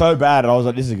felt so bad, and I was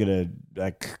like, "This is gonna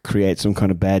create some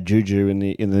kind of bad juju in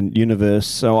the universe."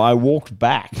 So I walked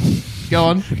back. Go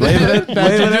on, leave it.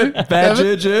 Bad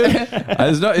juju.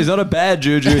 He's not a bad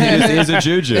juju. He just is a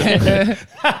juju.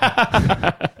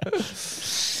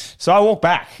 So I walked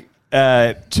back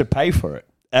to pay for it,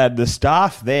 and the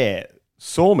staff there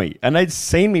saw me, and they'd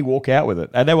seen me walk out with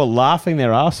it, and they were laughing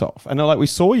their ass off. And they're like, "We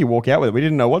saw you walk out with it. We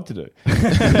didn't know what to do."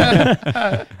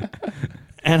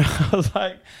 And I was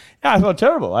like, yeah, I felt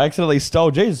terrible. I accidentally stole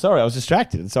Jesus. Sorry, I was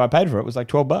distracted. And so I paid for it. It was like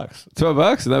 $12.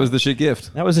 $12, and that was the shit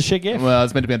gift. That was a shit gift. Well,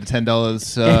 it's meant to be under $10,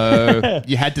 so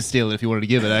you had to steal it if you wanted to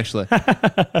give it, actually.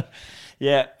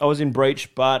 Yeah, I was in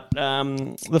breach, but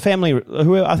the family,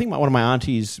 I think one of my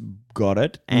aunties got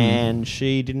it, and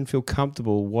she didn't feel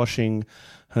comfortable washing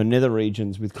her nether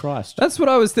regions with Christ. That's what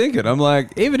I was thinking. I'm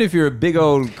like, even if you're a big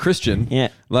old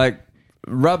Christian, like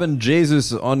rubbing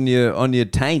Jesus on your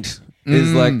taint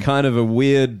is like kind of a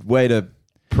weird way to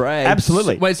pray.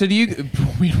 Absolutely. Wait, so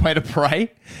weird way to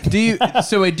pray? Do you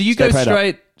go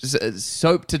straight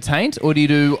soap to taint, or do you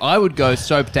do? I would go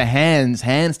soap to hands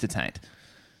to taint.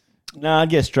 No, I'd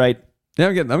get straight. Yeah,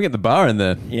 I'm getting the bar in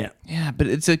there. Yeah. Yeah, but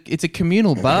it's a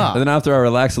communal bar. And then after I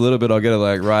relax a little bit, I'll get it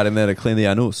like right in there to clean the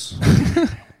anus.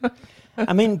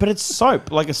 I mean, but it's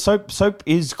soap. Like a soap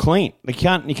is clean. You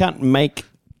can't make.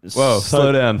 Whoa,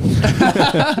 slow down.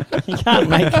 You can't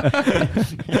make.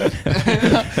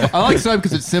 I like soap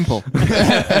because it's simple.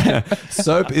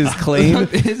 Soap is clean.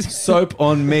 Soap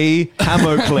on me,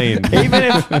 hammer clean. Even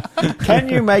if, can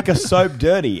you make a soap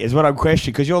dirty? Is what I'm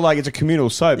questioning, because you're like, it's a communal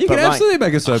soap. You can absolutely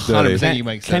make a soap dirty. 100% you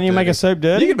make soap Can you make a soap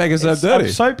dirty? You can make a soap dirty.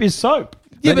 Soap is soap.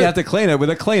 Then you have to clean it with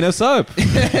a cleaner soap.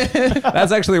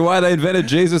 That's actually why they invented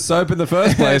Jesus soap in the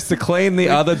first place, to clean the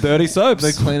other dirty soaps.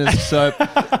 The cleanest soap.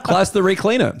 Class the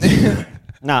re-cleaner.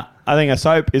 Nah, I think a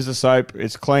soap is a soap.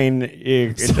 It's clean.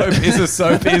 Soap is a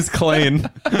soap is clean.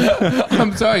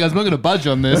 I'm sorry, guys. I'm not going to budge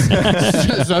on this.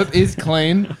 Soap is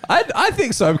clean. I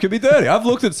think soap can be dirty. I've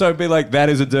looked at soap and be like, that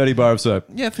is a dirty bar of soap.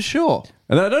 Yeah, for sure.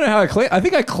 And then I don't know how I clean. I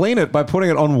think I clean it by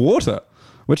putting it on water,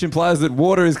 which implies that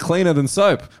water is cleaner than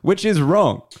soap, which is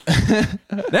wrong.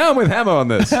 Now I'm with Hammer on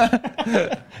this.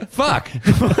 Fuck.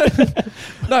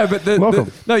 No, but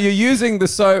you're using the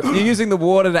soap. You're using the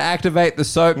water to activate the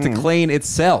soap to clean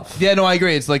itself. Yeah, no, I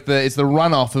agree. It's the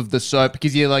runoff of the soap,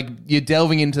 because you're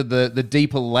delving into the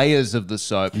deeper layers of the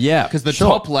soap. Yeah, because the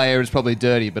top layer is probably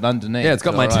dirty, but underneath, yeah, it's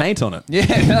got my taint on it. Yeah,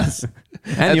 it does.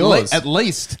 And yours, at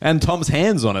least, and Tom's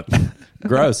hands on it.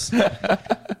 Gross.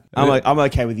 I'm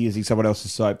okay with using someone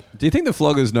else's soap. Do you think the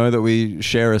floggers know that we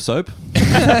share a soap?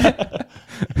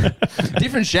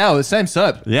 Different showers, same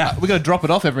soap. Yeah, we got to drop it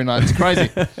off every night. It's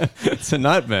crazy. It's a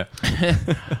nightmare.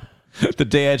 The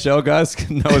DHL guys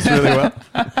know us really well.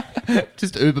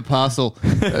 Just Uber parcel.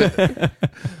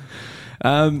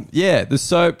 Yeah, the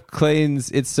soap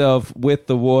cleans itself with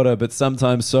the water, but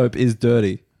sometimes soap is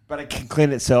dirty. But it can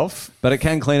clean itself. But it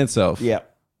can clean itself. Yeah.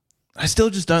 I still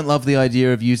just don't love the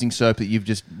idea of using soap that you've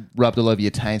just rubbed all over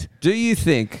your taint. Do you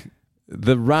think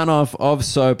the runoff of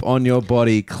soap on your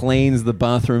body cleans the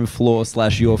bathroom floor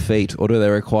 / your feet, or do they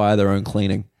require their own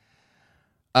cleaning?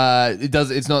 It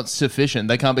does. It's not sufficient.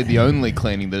 They can't be the only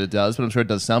cleaning that it does, but I'm sure it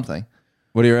does something.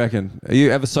 What do you reckon? Are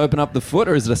you ever soaping up the foot,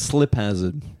 or is it a slip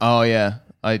hazard? Oh yeah,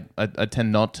 I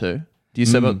tend not to. Do you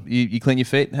soap up? You clean your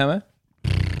feet, Hammer?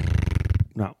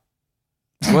 No.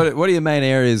 What are your main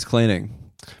areas cleaning?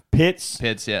 Pits,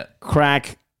 Yeah.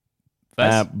 crack,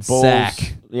 Face? balls.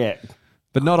 Sack. Yeah.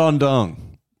 But not on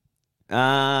dong.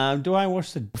 Do I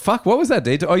wash the... Fuck, what was that,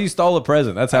 D? Oh, you stole a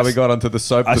present. That's how we got onto the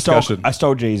soap discussion. I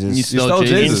stole Jesus. You stole In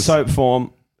Jesus? soap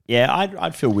form. Yeah,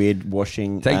 I'd feel weird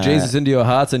washing... Take Jesus into your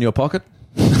hearts and your pocket.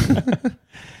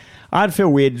 I'd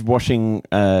feel weird washing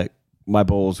my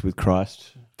balls with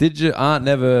Christ. Did your aunt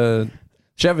never...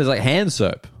 She have like hand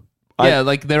soap. Yeah,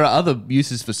 like there are other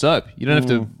uses for soap. You don't have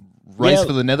to race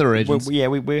for the nether regions. We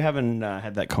haven't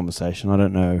had that conversation. I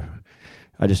don't know.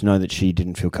 I just know that she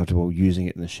didn't feel comfortable using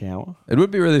it in the shower. It would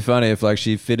be really funny if like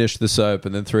she finished the soap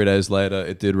and then 3 days later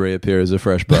it did reappear as a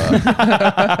fresh bar.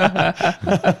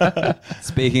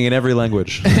 Speaking in every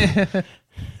language.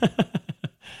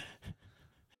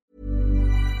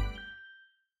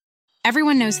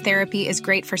 Everyone knows therapy is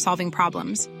great for solving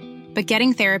problems, but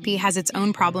getting therapy has its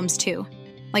own problems too,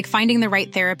 like finding the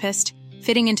right therapist,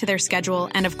 fitting into their schedule,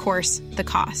 and of course, the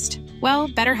cost. Well,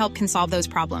 BetterHelp can solve those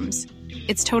problems.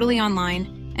 It's totally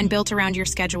online and built around your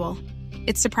schedule.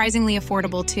 It's surprisingly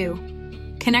affordable too.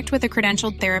 Connect with a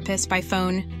credentialed therapist by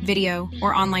phone, video,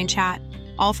 or online chat,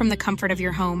 all from the comfort of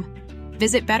your home.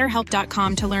 Visit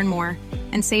BetterHelp.com to learn more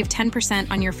and save 10%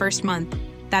 on your first month.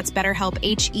 That's BetterHelp,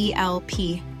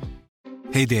 H-E-L-P.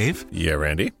 Hey, Dave. Yeah,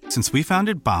 Randy. Since we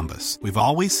founded Bombas, we've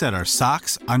always said our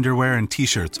socks, underwear, and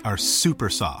T-shirts are super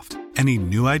soft. Any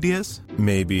new ideas?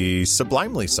 Maybe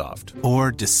sublimely soft. Or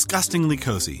disgustingly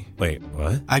cozy. Wait,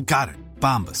 what? I got it.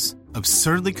 Bombas.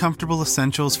 Absurdly comfortable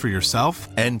essentials for yourself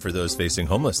And for those facing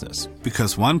homelessness.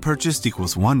 because one purchased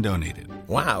equals one donated.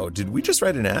 Wow, did we just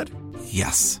write an ad?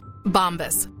 Yes.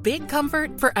 Bombas. Big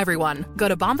comfort for everyone. Go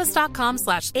to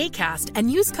bombas.com/ACAST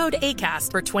and use code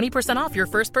ACAST for 20% off your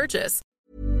first purchase.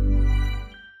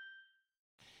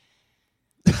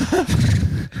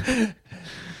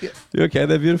 You okay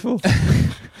there, beautiful?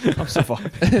 I'm so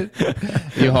fine.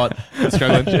 You're hot.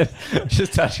 Struggling.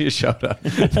 Just touch your shoulder.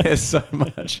 There's so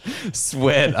much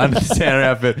sweat under the Santa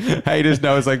outfit. How you just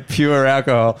know it's like pure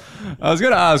alcohol. I was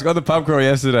going to ask on the pub crawl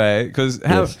yesterday, because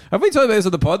have we talked about this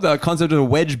on the pod, the concept of a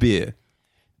wedge beer?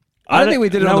 I don't think we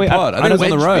did it on the pod. I think it was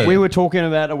on the road. We were talking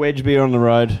about a wedge beer on the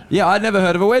road. Yeah, I'd never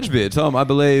heard of a wedge beer. Tom, I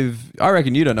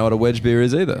reckon you don't know what a wedge beer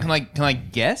is either. Can I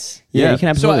guess? Yeah, you can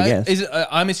absolutely guess. Is it,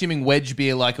 I'm assuming wedge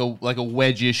beer like a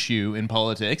wedge issue in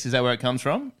politics. Is that where it comes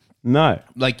from? No.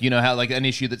 Like, you know how like an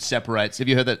issue that separates. Have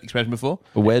you heard that expression before?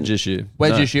 A wedge issue.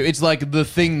 Wedge issue. It's like the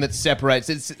thing that separates.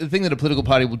 It's the thing that a political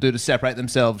party will do to separate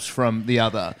themselves from the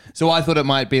other. So I thought it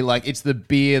might be like it's the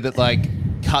beer that like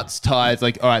cuts ties.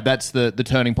 Like, all right, that's the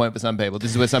turning point for some people.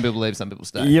 This is where some people leave, some people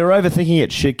stay. You're overthinking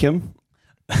it, Shitcom.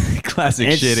 Classic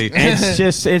shitty.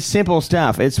 It's simple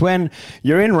stuff. It's when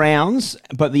you're in rounds,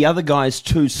 but the other guy's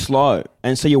too slow.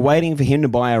 And so you're waiting for him to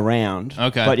buy a round.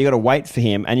 Okay. But you got to wait for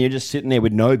him, and you're just sitting there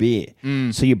with no beer.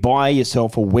 So you buy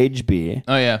yourself a wedge beer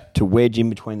Oh yeah. to wedge in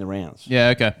between the rounds.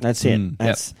 Yeah. Okay. That's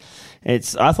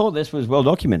it. I thought this was well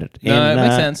documented. No, it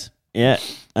makes sense. Yeah.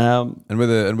 And with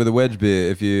a wedge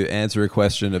beer, if you answer a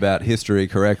question about history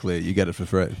correctly, you get it for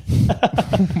free.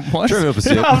 What? Trivial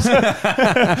Pursuit.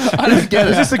 I don't get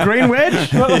it. Is this the green wedge?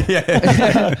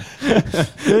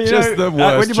 Just the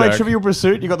worst when you play joke. Trivial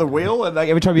Pursuit, you got the wheel, and like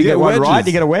every time you get get one wedges. right,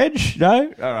 you get a wedge. No, all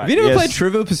right. Have you never played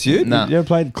Trivial Pursuit? No. You ever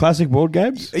played classic board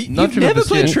games? You've Not Trivial never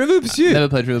played Pursuit. Trivial Pursuit? Never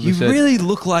played Trivial You Pursuit. really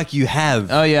look like you have.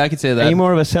 Oh yeah, I could see Are that. you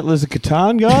more of a Settlers of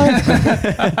Catan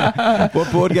guy?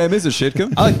 What board game is it,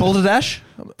 Shitcom? I like Balderdash.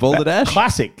 Balderdash?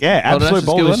 Classic, yeah. Balderdash Absolute is a good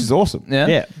Balderdash one. is awesome.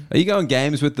 Yeah. Are you going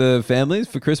games with the families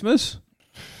for Christmas?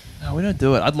 No, we don't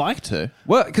do it. I'd like to.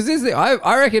 Well, because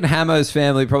I reckon Hammo's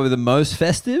family probably the most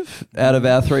festive out of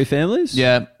our three families.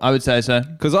 Yeah, I would say so.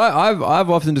 Because I've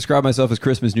often described myself as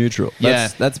Christmas neutral.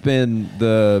 That's been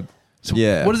the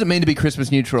What does it mean to be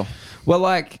Christmas neutral? Well,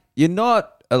 like you're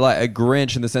not like a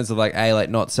Grinch in the sense of like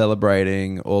not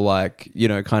celebrating or like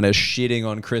kind of shitting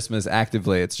on Christmas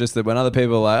actively. It's just that when other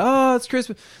people are like, oh, it's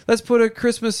Christmas, let's put a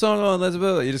Christmas song on.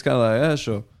 You're just kind of like, yeah,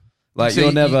 sure. Like So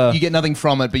you're never. You get nothing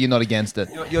from it, but you're not against it.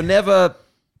 You're never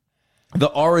the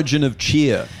origin of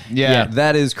cheer. Yeah.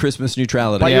 That is Christmas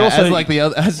neutrality. But also,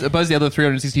 as opposed to the other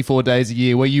 364 days a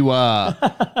year, where you are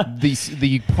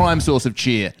the prime source of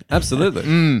cheer.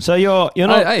 Absolutely. So you're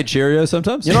not. I eat Cheerios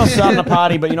sometimes. You're not starting a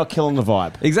party, but you're not killing the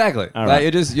vibe. Exactly. All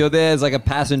Like right. you're there as like a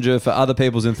passenger for other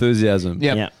people's enthusiasm.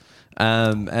 Yep. Yeah.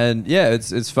 And yeah,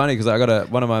 it's funny because I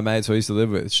got one of my mates who I used to live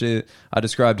with. I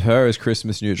described her as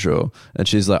Christmas neutral, and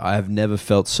she's like, I have never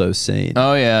felt so seen.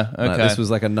 Oh yeah, okay. Like, this was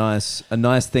like a nice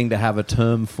thing to have a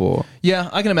term for. Yeah,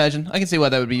 I can imagine. I can see why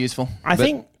that would be useful. I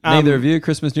think Neither of you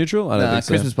Christmas neutral. I don't think so.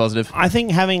 Christmas positive. I think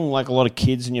having like a lot of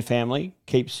kids in your family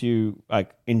keeps you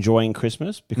like enjoying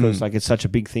Christmas because like it's such a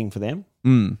big thing for them,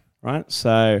 right?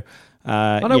 So.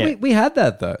 I know we had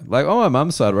that though. Like on my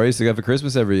mum's side, where I used to go for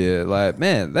Christmas every year. Like,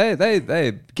 man,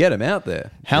 they get him out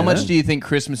there. How much do you think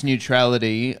Christmas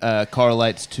neutrality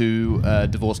correlates to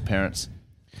divorced parents?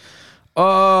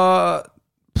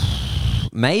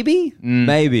 Maybe.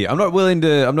 I'm not willing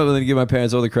to give my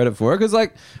parents all the credit for it because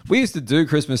like we used to do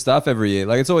Christmas stuff every year.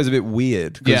 Like it's always a bit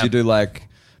weird because you do like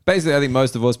basically I think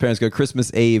most divorced parents go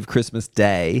Christmas Eve, Christmas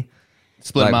Day,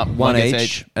 Split them like up, one gets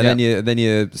each, and then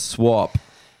you swap.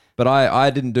 But I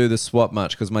didn't do the swap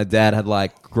much because my dad had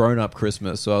like grown up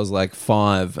Christmas, so I was like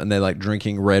 5, and they're like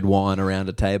drinking red wine around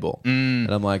a table,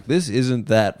 and I'm like, this isn't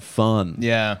that fun.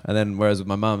 Yeah. And then whereas with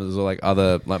my mum, it was all like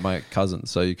other like my cousins,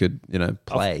 so you could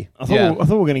play. I thought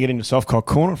we were going to get into soft cock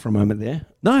corner for a moment there.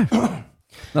 No,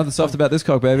 nothing soft about this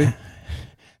cock, baby.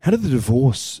 How did the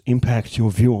divorce impact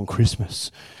your view on Christmas?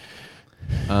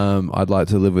 I'd like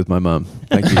to live with my mum.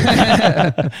 Thank you.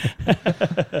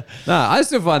 I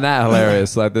still find that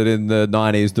hilarious. Like that in the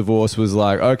 90s, divorce was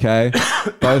like, okay,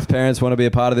 both parents want to be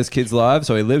a part of this kid's life.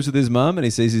 So he lives with his mum and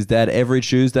he sees his dad every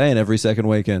Tuesday and every second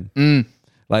weekend.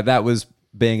 Like that was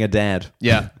being a dad.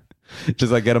 Yeah.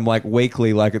 Just like get him like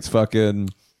weekly, like it's fucking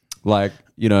like,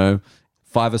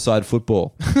 five-a-side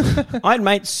football. I had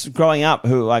mates growing up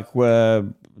who like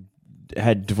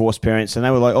had divorced parents, and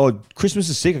they were like, "Oh, Christmas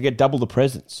is sick. I get double the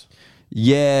presents."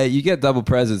 Yeah, you get double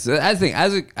presents. I think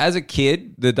as a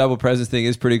kid, the double presents thing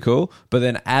is pretty cool. But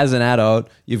then as an adult,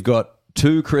 you've got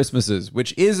 2 Christmases,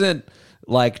 which isn't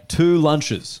like 2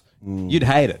 lunches. You'd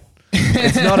hate it.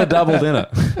 It's not a double dinner.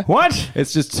 What?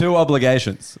 It's just 2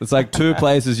 obligations. It's like 2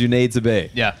 places you need to be.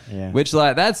 Yeah. Which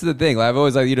like that's the thing. Like I've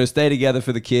always like stay together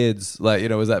for the kids. Like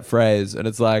was that phrase, and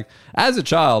it's like as a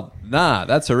child, nah,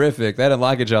 that's horrific. They don't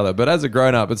like each other. But as a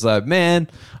grown up, it's like man,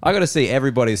 I got to see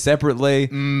everybody separately.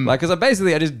 Like because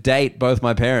I just date both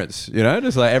my parents.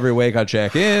 Just like every week I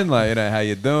check in. Like how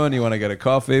you doing? You want to get a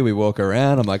coffee? We walk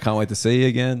around. I'm like can't wait to see you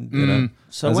again.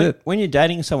 So when you're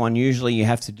dating someone, usually you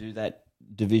have to do that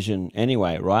division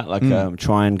anyway, right? Like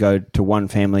try and go to one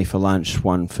family for lunch,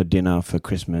 one for dinner for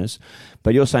Christmas.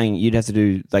 But you're saying you'd have to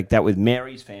do like that with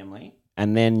Mary's family,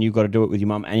 and then you've got to do it with your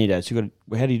mum and your dad. So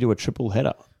how do you do a triple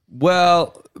header?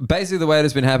 Well, basically the way it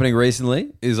has been happening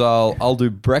recently is I'll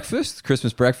do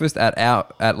Christmas breakfast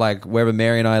at like wherever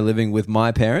Mary and I are living with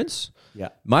my parents. Yeah.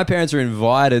 My parents are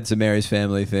invited to Mary's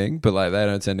family thing, but like they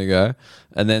don't tend to go.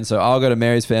 And then so I'll go to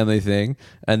Mary's family thing,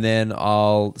 and then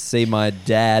I'll see my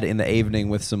dad in the evening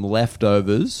with some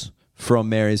leftovers from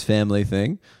Mary's family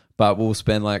thing, but we'll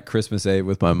spend like Christmas Eve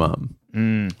with my mum.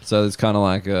 So it's kind of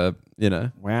like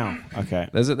Wow. Okay.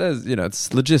 there's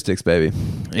it's logistics, baby.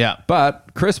 Yeah. But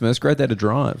Christmas, great day to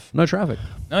drive. No traffic.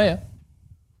 Oh yeah.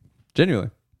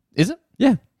 Genuinely. Is it?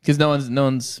 Yeah. Because no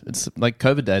one's. It's like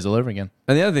COVID days all over again.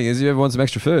 And the other thing is, if you ever want some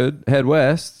extra food, head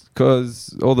west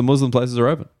because all the Muslim places are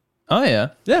open. Oh yeah.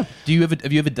 Yeah. Have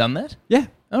you ever done that? Yeah.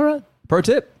 All right. Pro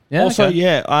tip. Yeah. Also,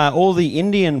 okay. all the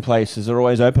Indian places are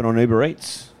always open on Uber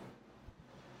Eats.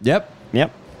 Yep.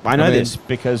 Yep. I know this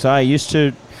because I used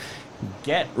to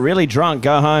get really drunk,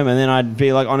 go home, and then I'd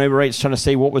be like on Uber Eats trying to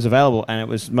see what was available, and it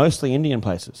was mostly Indian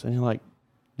places. And you're like,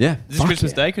 yeah. Is this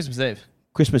Christmas Day, Christmas Eve?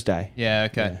 Christmas Day. Yeah.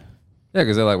 Okay. Yeah,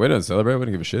 because they're like, we don't celebrate. We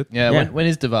don't give a shit. Yeah. When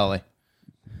is Diwali?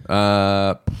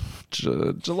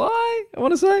 July, I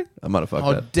want to say. I might have fucked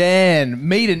Oh, that. Dan,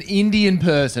 meet an Indian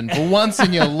person for once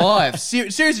in your life.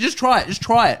 Seriously, just try it. Just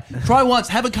try it. Try once.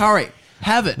 Have a curry.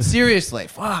 Have it. Seriously.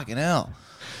 Fucking hell.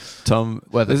 Tom,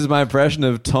 this is my impression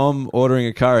of Tom ordering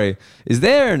a curry. Is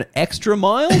there an extra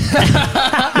mild?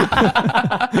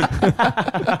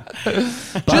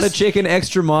 Butter chicken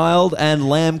extra mild and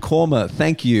lamb korma.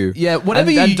 Thank you. Yeah, whatever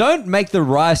and don't make the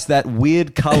rice that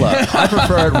weird color. I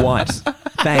prefer it white.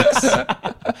 Thanks.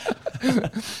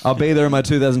 I'll be there in my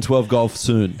 2012 Golf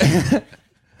soon.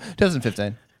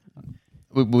 2015.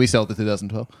 We sold the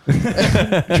 2012.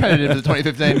 Traded it for the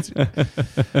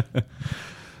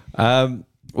 2015.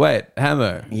 Wait,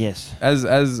 Hammer. Yes. As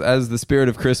the spirit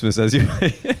of Christmas, as you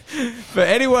for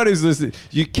anyone who's listening,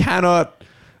 you cannot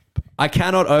I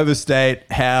cannot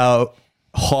overstate how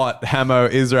hot Hamo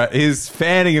is. Right, he's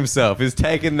fanning himself. He's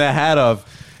taking the hat off.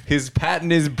 He's patting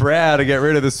his brow to get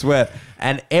rid of the sweat.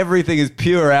 And everything is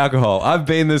pure alcohol. I've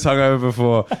been this hungover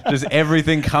before. Just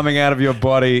everything coming out of your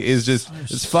body is just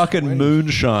it's fucking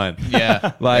moonshine.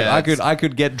 Yeah, like yeah, I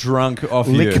could get drunk off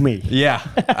you. Lick me. Yeah.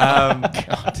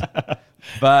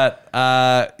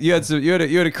 But you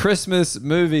had a Christmas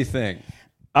movie thing.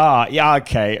 Yeah,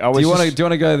 okay. Do you want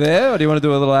to go there, or do you want to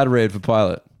do a little ad read for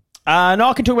Pilot? No,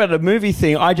 I can talk about the movie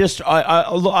thing.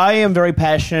 I am very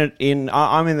passionate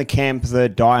I'm in the camp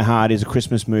that Die Hard is a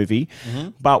Christmas movie. Mm-hmm.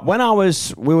 But when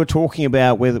we were talking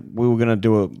about whether we were going to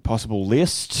do a possible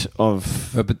list of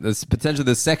potentially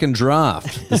the second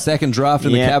draft in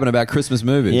the cabinet about Christmas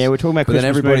movies. Yeah, we're talking about Christmas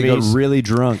movies. But then everybody got really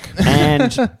drunk.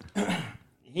 And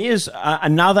here's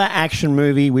another action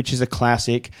movie, which is a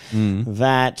classic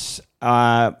that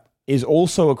is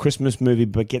also a Christmas movie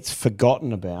but gets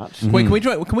forgotten about. Mm-hmm. Wait,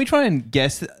 can we try and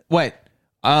guess? Wait,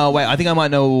 I think I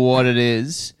might know what it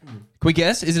is. Can we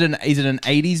guess? Is it an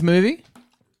 80s movie?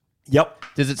 Yep.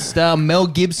 Does it star Mel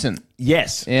Gibson?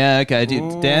 Yes. Yeah, okay.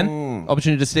 Dan,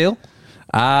 opportunity to steal?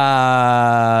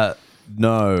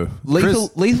 No.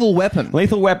 Lethal Weapon.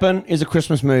 Lethal Weapon is a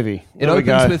Christmas movie. It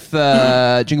opens with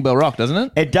Jingle Bell Rock, doesn't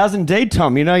it? It does indeed,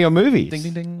 Tom. You know your movies. Ding,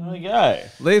 ding, ding. There you go.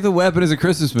 Lethal Weapon is a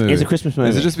Christmas movie. It's a Christmas movie.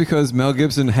 Is it just because Mel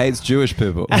Gibson hates Jewish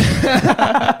people?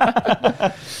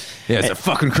 Yeah, it's a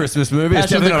fucking Christmas movie.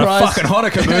 It's Passion definitely of the not a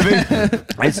Christ. fucking Hanukkah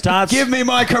movie. It starts. Give me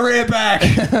my career back.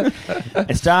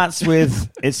 It starts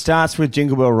with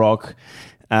Jingle Bell Rock.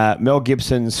 Mel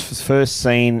Gibson's first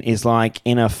scene is like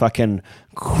in a fucking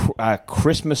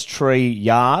Christmas tree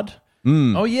yard.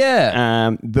 Oh,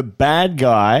 yeah. The bad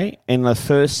guy in the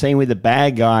first scene with the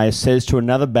bad guy says to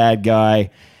another bad guy,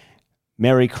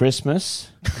 "Merry Christmas."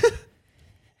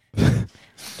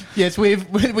 Yes, we've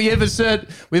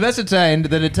ascertained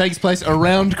that it takes place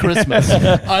around Christmas.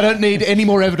 I don't need any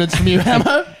more evidence from you,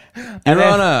 Hamo. Your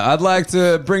Honor, I'd like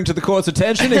to bring to the court's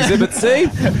attention Exhibit C.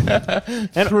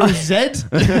 Through Z.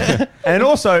 And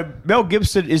also, Mel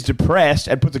Gibson is depressed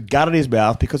and puts a gun in his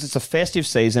mouth because it's a festive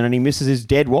season and he misses his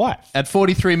dead wife. At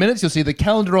 43 minutes, you'll see the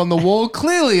calendar on the wall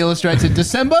clearly illustrates in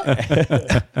December.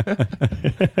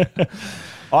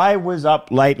 I was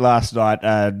up late last night,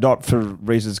 not for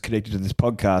reasons connected to this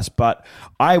podcast, but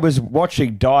I was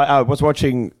watching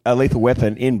Lethal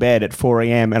Weapon in bed at 4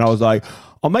 a.m. and I was like,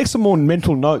 I'll make some more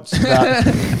mental notes about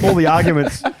all the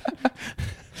arguments.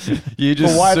 You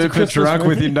just super drunk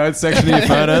with your notes section of your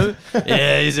photo.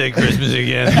 Yeah, he said Christmas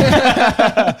again.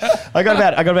 I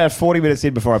got about 40 minutes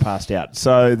in before I passed out.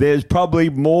 So there's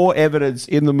probably more evidence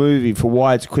in the movie for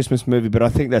why it's a Christmas movie, but I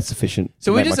think that's sufficient.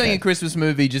 So we're just saying a Christmas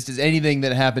movie just is anything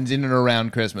that happens in and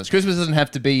around Christmas. Christmas doesn't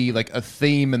have to be like a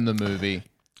theme in the movie.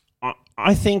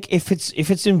 I think if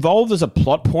it's involved as a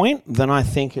plot point, then I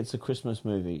think it's a Christmas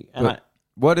movie. And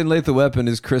what in Lethal Weapon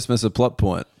is Christmas a plot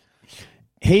point?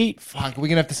 Fuck, we're going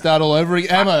to have to start all over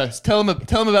again. Amos, tell him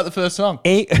about the first song.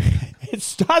 It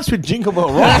starts with Jingle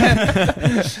Bell Rock.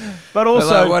 But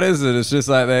also... Like, what is it? It's just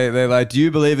like, they're like, do you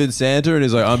believe in Santa? And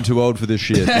he's like, I'm too old for this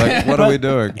shit. Like, what are we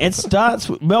doing? It starts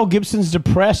with Mel Gibson's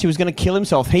depressed. He was going to kill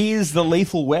himself. He is the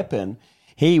lethal weapon.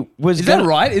 Is that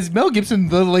right? Is Mel Gibson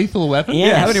the lethal weapon? Yes.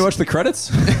 Yeah, haven't you watched the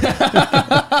credits?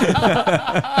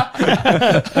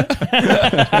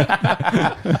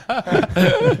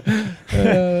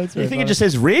 You think it just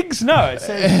says Riggs? No, it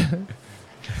says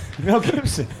Mel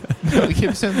Gibson. Mel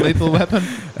Gibson, lethal weapon.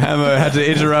 Hammer had to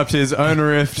interrupt his own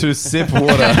riff to sip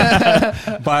water.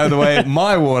 By the way,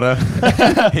 my water.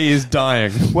 He is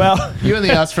dying. Well, you only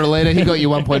asked for a litre. He got you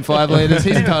 1.5 litres.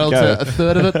 He's entitled to a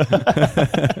third of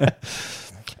it.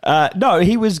 No,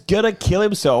 he was going to kill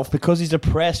himself because he's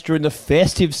depressed during the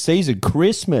festive season,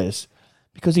 Christmas,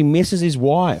 because he misses his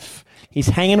wife. He's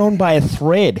hanging on by a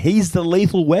thread. He's the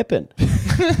lethal weapon.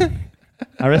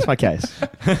 I rest my case.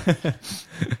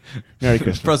 Merry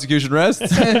Christmas. Prosecution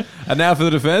rests. And now for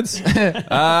the defense.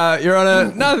 Your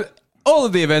Honor, no, all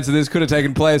of the events of this could have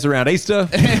taken place around Easter.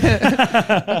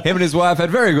 Him and his wife had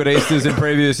very good Easters in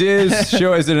previous years. She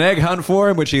always did an egg hunt for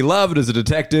him, which he loved as a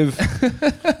detective.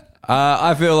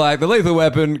 I feel like the lethal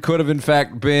weapon could have, in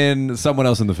fact, been someone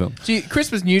else in the film. Gee,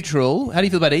 Christmas neutral. How do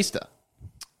you feel about Easter?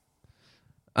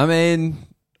 I mean,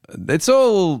 it's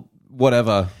all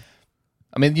whatever.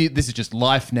 I mean, this is just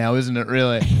life now, isn't it,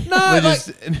 really? No,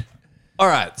 all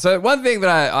right. So one thing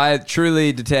that I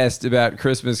truly detest about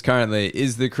Christmas currently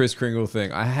is the Kris Kringle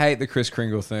thing. I hate the Kris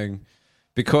Kringle thing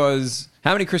because...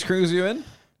 How many Kris Kringles are you in?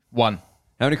 One.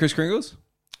 How many Kris Kringles?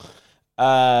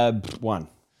 One.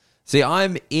 See,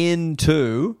 I'm in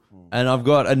two, and I've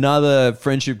got another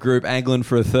friendship group angling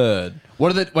for a third.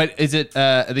 What are the... Wait, is it...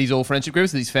 are these all friendship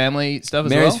groups? Are these family stuff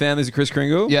as well? Mary's family's a Kris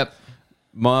Kringle. Yep.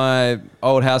 My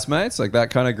old housemates, like that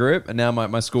kind of group, and now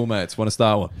my schoolmates want to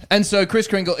start one. And so Kris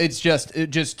Kringle, it's just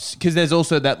because there's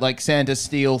also that like Santa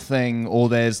steal thing, or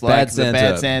there's like the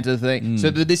bad Santa thing.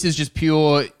 So this is just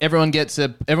pure. Everyone gets a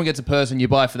person. You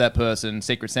buy for that person.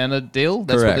 Secret Santa deal.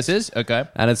 That's Correct. what this is. Okay.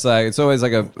 And it's always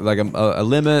like a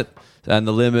limit, and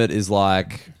the limit is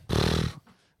like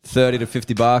 $30 to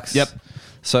 $50. Yep.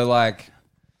 So like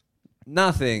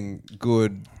nothing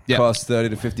good. Costs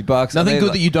 $30 to $50. Nothing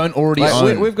good that you don't already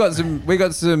own. We've got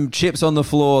some chips on the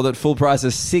floor that full price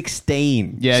is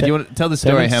 $16. Yeah, do you want to tell the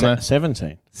story, Hammer?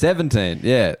 17. 17,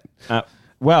 yeah.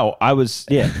 Well, I was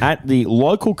at the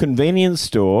local convenience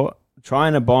store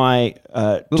trying to buy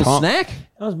little snack.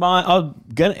 I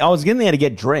was getting there to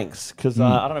get drinks because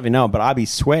I don't know if you know, but I be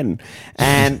sweating,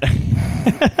 and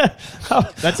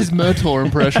that's his Murtaugh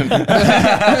impression.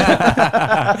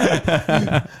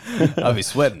 I'll be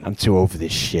sweating. I'm too old for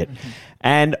this shit.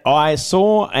 And I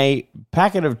saw a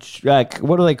packet of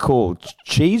what are they called?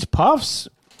 Cheese puffs?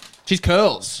 Cheese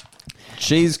curls.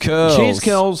 Cheese curls. Cheese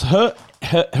curls.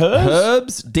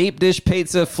 Herbs deep dish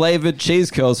pizza flavored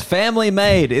cheese curls, family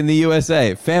made in the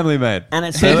USA. Family made. And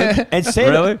it said,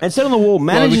 Really? it said on the wall,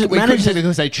 managers. We couldn't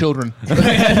technically say children.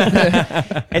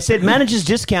 It said managers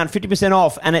discount 50%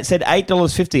 off, and it said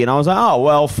 $8.50, and I was like, oh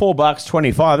well,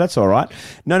 $4.25, that's all right.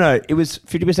 No, it was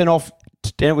 50% off.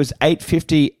 And it was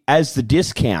 $8.50 as the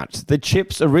discount. The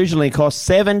chips originally cost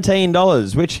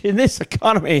 $17, which in this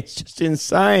economy is just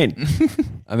insane.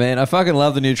 I mean, I fucking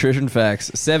love the nutrition facts.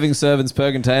 7 servings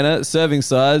per container, serving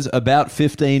size about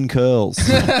 15 curls.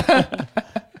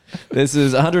 This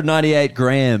is 198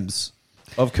 grams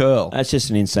of curl. That's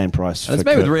just an insane price. It's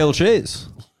made with real cheese.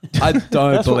 I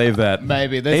don't believe that.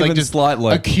 Maybe there's even like just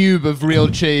slightly a cube of real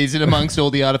cheese in amongst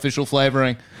all the artificial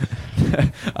flavoring.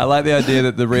 I like the idea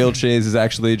that the real cheese is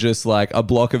actually just like a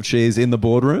block of cheese in the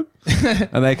boardroom,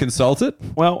 and they consult it.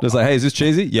 Well, just like, hey, is this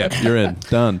cheesy? Yep, you're in.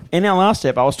 Done. In our last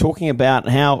step, I was talking about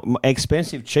how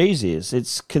expensive cheese is.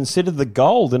 It's considered the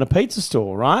gold in a pizza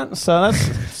store, right? So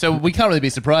that's so we can't really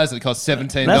be surprised that it costs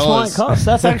 $17. That's what it costs.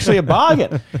 That's actually a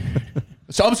bargain.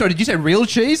 So I'm sorry, did you say real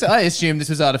cheese? I assumed this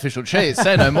was artificial cheese.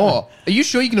 Say no more. Are you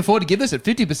sure you can afford to give this at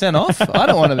 50% off? I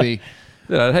don't want to be...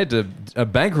 Dude, I'd hate to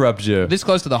bankrupt you. This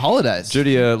close to the holidays. Due to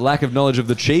your lack of knowledge of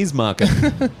the cheese market.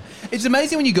 It's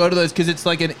amazing when you go to those because it's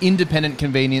like an independent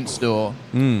convenience store,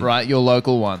 right? Your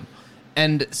local one.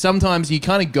 And sometimes you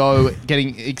kind of go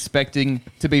expecting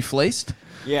to be fleeced.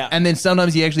 Yeah. And then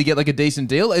sometimes you actually get like a decent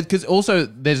deal because also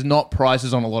there's not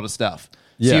prices on a lot of stuff.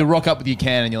 So you rock up with your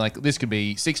can and you're like, this could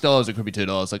be $6, it could be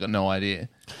 $2. I got no idea.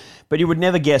 But you would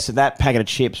never guess that packet of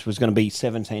chips was going to be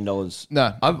 $17.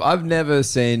 No. I've never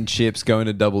seen chips go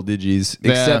into double digits,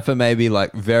 except for maybe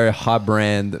like very high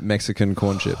brand Mexican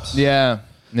corn chips. Yeah.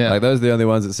 Yeah. Like those are the only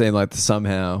ones that seem like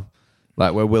somehow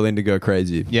like we're willing to go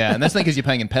crazy. Yeah, and that's because you're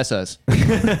paying in pesos.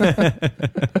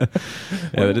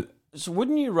 So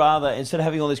wouldn't you rather, instead of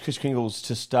having all these Kris Kringles,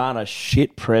 to start a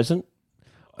shit present?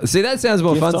 See, that sounds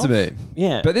more fun off? to me.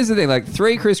 Yeah. But this is the thing, like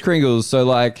 3 Kris Kringles, so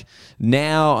like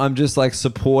now I'm just like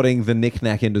supporting the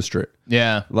knick-knack industry.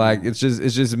 Yeah. Like it's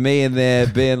just me in there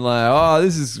being like, oh,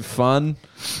 this is fun.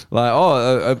 Like,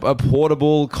 oh, a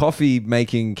portable coffee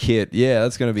making kit. Yeah,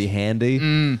 that's gonna be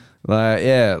handy. Like,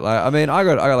 yeah, like I mean I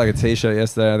got like a t-shirt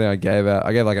yesterday. I think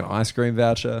I gave like an ice cream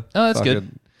voucher. Oh, that's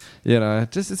good. You know,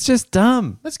 it's just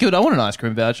dumb. That's good. I want an ice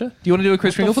cream voucher. Do you want to do a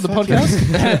Kris Kringle for the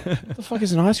podcast? What the fuck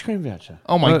is an ice cream voucher?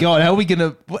 Oh my God. How are we going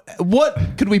to...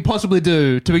 What could we possibly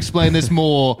do to explain this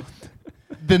more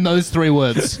than those 3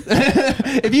 words?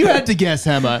 If you had to guess,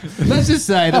 Hammer, let's just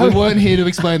say that we weren't here to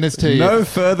explain this to you. No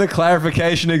further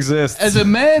clarification exists. As a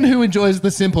man who enjoys the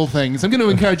simple things, I'm going to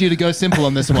encourage you to go simple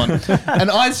on this one. An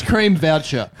ice cream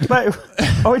voucher. Wait,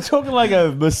 are we talking like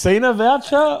a Messina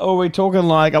voucher? Or are we talking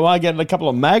like, am I getting a couple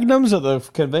of Magnums at the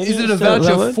convenience Is it a store?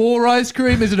 voucher for ice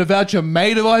cream? Is it a voucher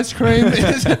made of ice cream?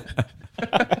 Is it...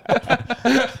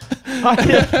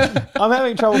 I'm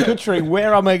having trouble picturing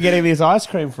where am I getting this ice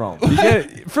cream from. You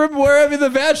get it from wherever the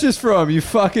voucher's from, you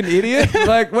fucking idiot.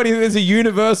 Like, what do you think? There's a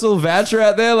universal voucher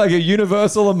out there, like a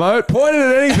universal emote? Point it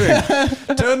at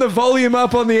anything. Turn the volume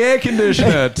up on the air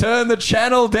conditioner. Turn the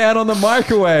channel down on the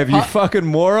microwave, you fucking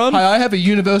moron. Hi, I have a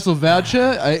universal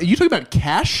voucher. Are you talking about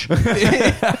cash?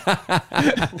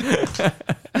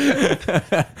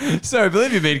 Sorry, I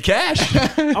believe you mean cash.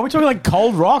 Are we talking like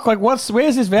Cold Rock? Like, where's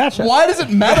this voucher? Why does it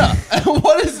matter?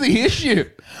 What is the issue?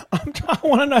 I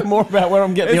want to know more about where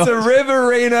I'm getting It's a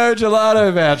Riverino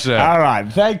gelato voucher. All right,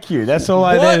 thank you. That's all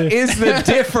I What need. is the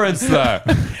difference, though?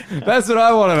 That's what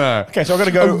I want to know. Okay, so I'm going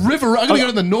to go. I'm going to go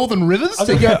to the Northern Rivers I'm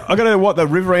to going get. to go to the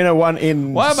Riverino one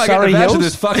in Why am I Surrey getting a voucher Hills.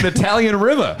 this fucking Italian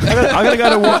river? I'm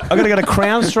going to go to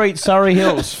Crown Street, Surrey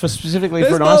Hills, specifically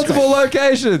There's for an ice cream. multiple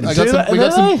locations. We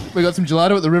got some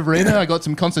gelato at the Riverino. I got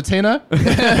some Concertino.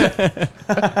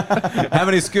 How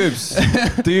many scoops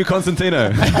do you,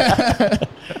 Constantino?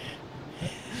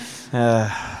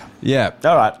 Yeah.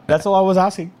 All right, that's all I was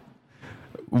asking.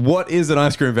 What is an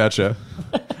ice cream voucher?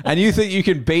 And you think you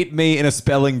can beat me in a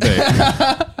spelling bee?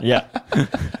 Yeah,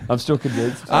 I'm still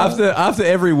convinced. After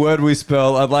every word we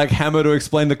spell, I'd like Hammer to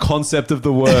explain the concept of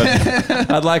the word.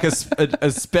 I'd like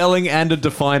a spelling and a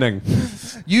defining.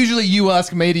 Usually you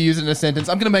ask me to use it in a sentence.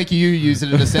 I'm going to make you use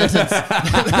it in a sentence.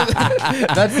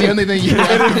 That's the only thing you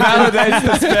It invalidates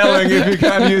the spelling if you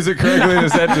can't use it correctly in a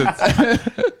sentence.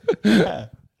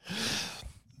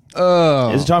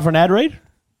 Is it time for an ad read?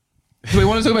 Do we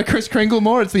want to talk about Kris Kringle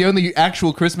more? It's the only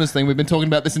actual Christmas thing we've been talking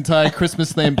about this entire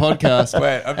Christmas themed podcast.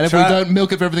 Wait, and if we don't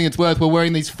milk it for everything it's worth, we're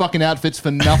wearing these fucking outfits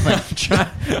for nothing.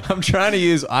 I'm trying to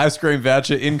use ice cream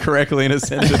voucher incorrectly in a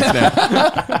sentence now.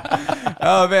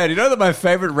 Oh man, you know that my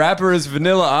favorite rapper is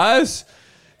Vanilla Ice?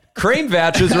 Cream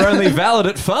vouchers are only valid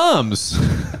at farms.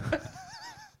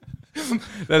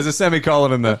 There's a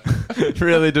semicolon in there,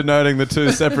 really denoting the two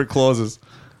separate clauses.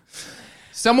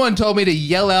 Someone told me to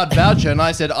yell out voucher, and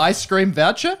I said, ice cream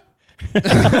voucher?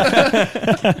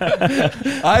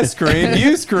 Ice cream,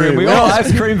 you scream, we all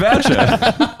ice cream voucher.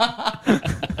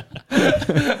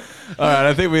 All right,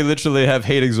 I think we literally have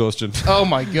heat exhaustion. Oh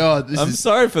my God. I'm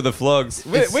sorry for the flogs.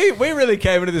 We really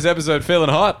came into this episode feeling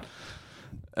hot.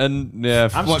 And yeah,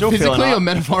 I'm What, still feeling physically hot. or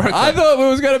metaphorically? I thought it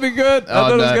was going to be good. I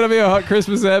thought it was no. going to be a hot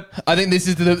Christmas ep. I think this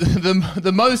is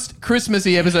the most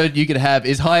Christmassy episode you could have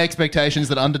is high expectations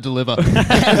that underdeliver. And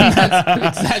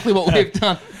that's exactly what we've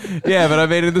done. Yeah, but I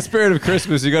mean, in the spirit of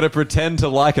Christmas, you got to pretend to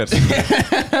like it.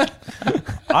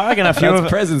 I reckon a few That's of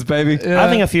presents, baby. I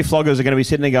think a few floggers are going to be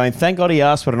sitting there going, "Thank God he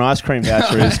asked what an ice cream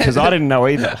voucher is," because I didn't know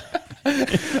either.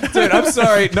 Dude, I'm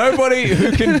sorry. Nobody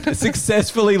who can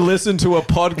successfully listen to a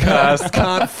podcast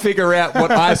can't figure out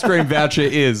what ice cream voucher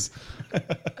is.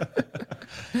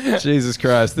 Jesus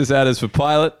Christ. This ad is for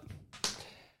Pilot.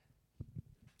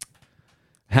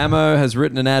 Hamo has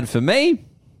written an ad for me.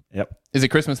 Yep. Is it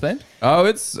Christmas themed? Oh,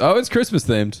 it's Christmas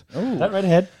themed. That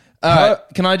redhead. All right.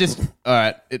 Can I just... All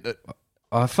right.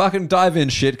 Oh, fucking dive in,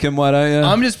 shitcom, why don't you?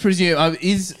 I'm just presuming...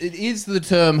 Is the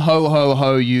term ho, ho,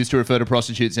 ho used to refer to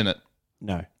prostitutes in it?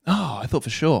 No. Oh, I thought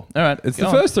for sure. All right. It's go the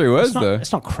on. first three words, though.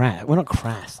 It's not crass. We're not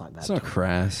crass like that. It's not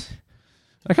crass.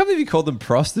 I can't believe you called them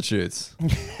prostitutes.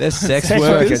 They're sex Sex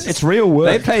workers. workers. It's real They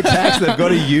work. pay tax. They've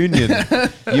got a union.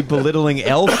 You belittling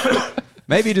elf.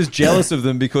 Maybe you're just jealous of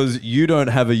them because you don't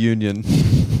have a union.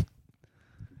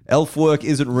 Elf work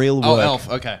isn't real work. Oh, elf.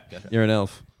 Okay. Gotcha. You're an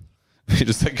elf. You're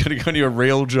just going to go into a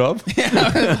real job. There's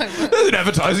an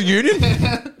advertising union.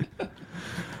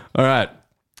 All right.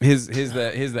 Here's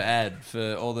the ad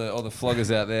for all the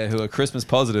floggers out there who are Christmas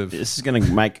positive. This is going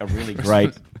to make a really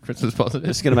great. Christmas positive.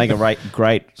 This is going to make a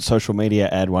great social media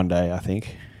ad one day, I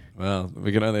think. Well,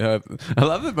 we can only hope. I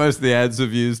love that most of the ads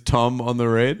have used Tom on the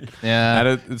read. Yeah.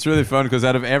 And it's really fun because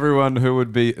out of everyone who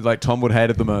would be, like, Tom would hate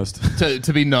it the most.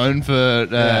 to be known for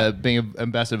being an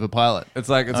ambassador for Pilot. It's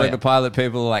like the Pilot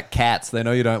people are like cats. They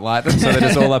know you don't like them, so they're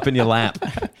just all up in your lap.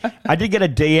 I did get a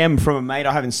DM from a mate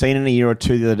I haven't seen in a year or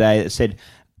two the other day that said,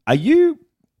 "Are you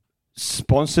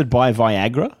sponsored by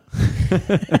Viagra?"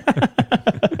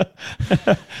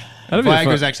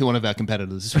 Viagra is actually one of our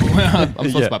competitors. I'm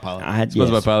sponsored by Pilot. I had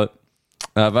Sponsored by Pilot.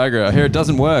 Viagra. I hear it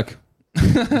doesn't work.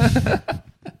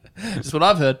 Just what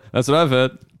I've heard. That's what I've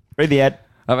heard. Read the ad.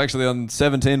 I'm actually on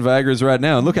 17 Viagras right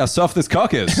now, and look how soft this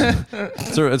cock is.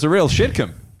 It's a real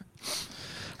shitcom.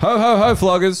 Ho, ho, ho,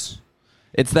 floggers.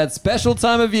 It's that special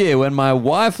time of year when my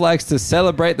wife likes to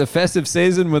celebrate the festive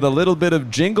season with a little bit of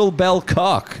jingle bell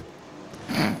cock.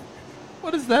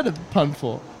 What is that a pun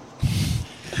for?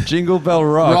 Jingle bell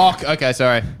rock. Rock. Okay,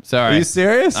 sorry. Are you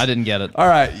serious? I didn't get it. All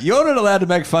right, you're not allowed to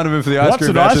make fun of him for the ice What's cream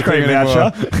an voucher ice cream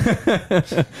thing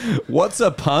anymore. What's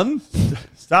a pun?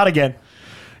 Start again.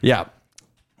 Yeah.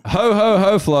 Ho, ho,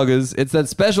 ho, floggers. It's that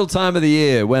special time of the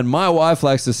year when my wife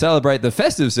likes to celebrate the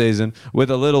festive season with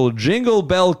a little jingle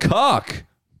bell cock.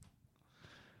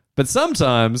 But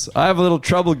sometimes I have a little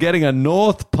trouble getting a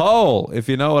North Pole, if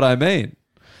you know what I mean.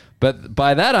 But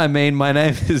by that I mean my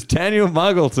name is Daniel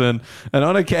Muggleton, and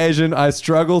on occasion I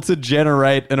struggle to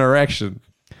generate an erection.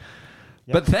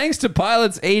 But thanks to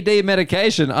Pilot's ED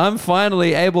medication, I'm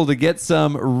finally able to get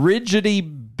some rigidity,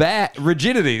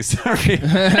 some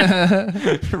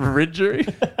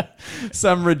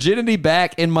rigidity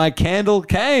back in my candle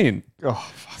cane. Oh,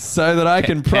 so that I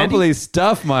can properly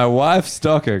stuff my wife's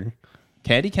stocking.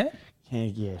 Candy cane?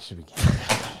 Yeah, should be candy.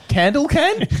 Candle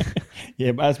cane?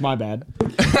 Yeah, but that's my bad.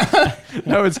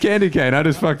 No, it's candy cane. I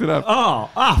just fucked it up.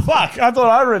 Fuck. I thought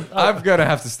I read. I'm going to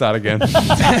have to start again.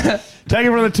 Take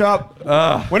it from the top.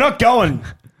 We're not going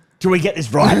till we get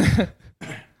this right.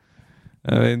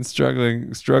 I mean,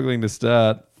 struggling to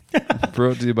start.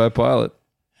 Brought to you by Pilot.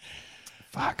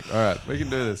 Fuck. All right, we can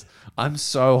do this. I'm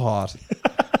so hot.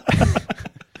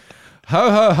 Ho,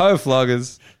 ho, ho,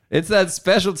 floggers. It's that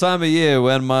special time of year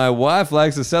when my wife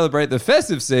likes to celebrate the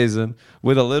festive season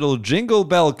with a little jingle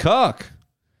bell cock.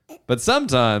 But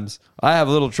sometimes I have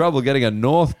a little trouble getting a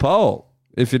North Pole,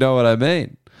 if you know what I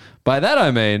mean. By that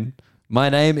I mean, my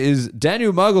name is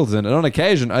Daniel Muggleton, and on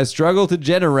occasion I struggle to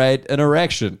generate an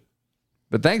erection.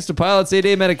 But thanks to Pilot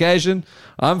CD medication,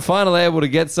 I'm finally able to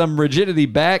get some rigidity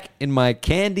back in my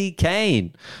candy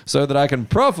cane so that I can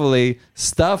properly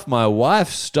stuff my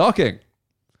wife's stocking.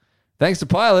 Thanks to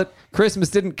Pilot, Christmas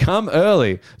didn't come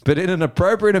early, but in an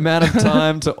appropriate amount of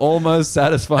time to almost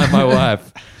satisfy my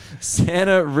wife.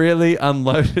 Santa really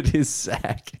unloaded his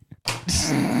sack.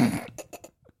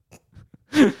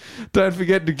 Don't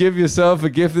forget to give yourself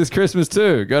a gift this Christmas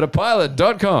too. Go to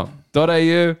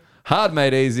pilot.com.au. Hard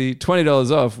made easy,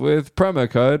 $20 off with promo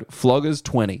code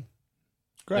FLOGGERS20.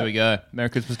 Great. There we go. Merry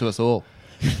Christmas to us all.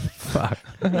 Fuck.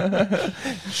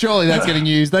 Surely that's getting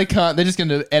used. They can't. They're just going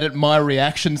to edit my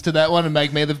reactions to that one and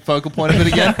make me the focal point of it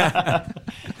again.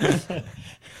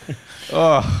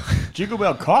 Jingle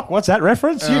bell cock? What's that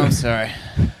reference? Oh, I'm sorry.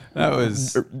 That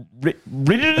was...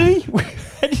 Rigidity? How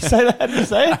did you say that? How did you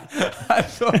say it? I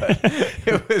thought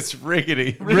it was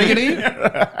riggedy. Riggedy?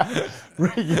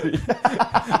 Riggedy.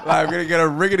 I'm going to get a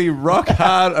riggedy rock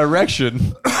hard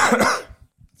erection.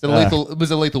 It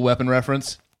was a Lethal Weapon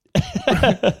reference.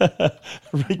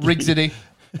 Rig City.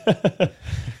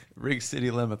 Rig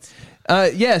City Limits.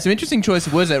 Yeah, some interesting choice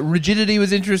of words there. Rigidity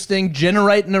was interesting.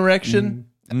 Generate an erection.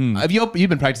 You've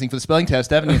been practicing for the spelling test,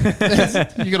 haven't you?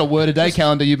 You got a word a day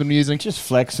calendar you've been using. Just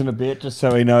flexing a bit, just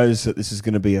so he knows that this is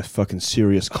going to be a fucking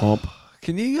serious comp.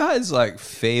 Can you guys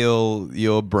feel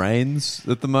your brains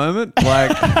at the moment?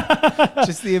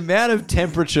 Just the amount of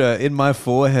temperature in my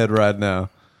forehead right now.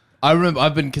 I remember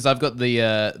because I've got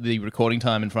the recording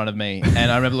time in front of me,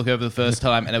 and I remember looking over the first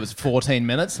time, and it was 14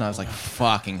 minutes, and I was like,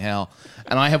 "Fucking hell!"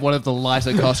 And I have one of the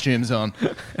lighter costumes on.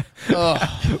 Oh.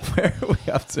 Where are we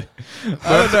up to?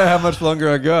 I don't know how much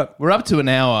longer I got. We're up to an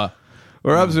hour.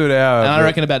 We're up to an hour, and I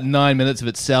reckon about 9 minutes of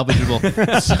it's salvageable.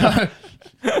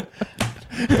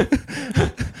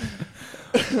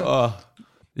 Oh,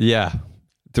 yeah.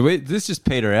 This just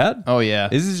peter out? Oh yeah.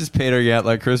 Is this just petering out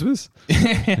like Christmas?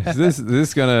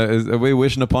 Are we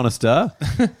wishing upon a star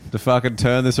to fucking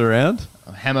turn this around?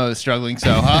 Hamo is struggling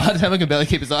so hard. Hamo can barely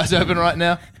keep his eyes open right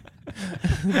now.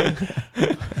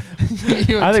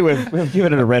 I think we've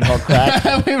given it a red hot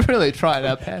crack. We've really tried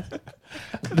our best.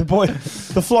 The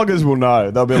floggers will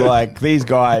know. They'll be like, these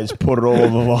guys put it all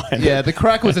on the line. Yeah, the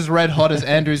crack was as red hot as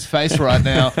Andrew's face right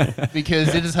now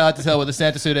because it is hard to tell where the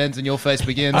Santa suit ends and your face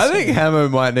begins. I think Hamo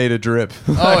might need a drip.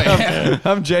 Oh, yeah.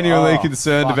 I'm genuinely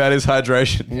concerned about his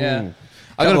hydration. Yeah.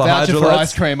 I got a voucher for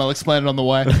ice cream. I'll explain it on the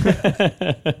way.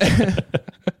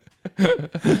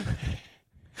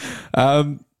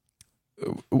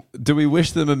 Do we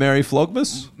wish them a Merry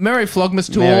Flogmas? Merry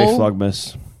Flogmas to Merry all. Merry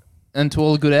Flogmas. And to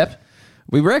all a good app.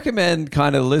 We recommend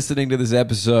kind of listening to this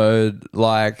episode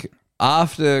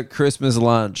after Christmas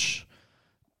lunch,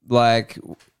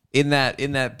 in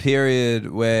that period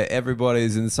where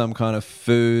everybody's in some kind of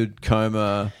food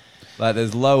coma,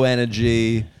 there's low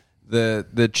energy,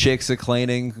 the chicks are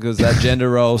cleaning because that gender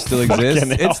role still exists.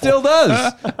 It still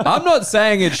does. I'm not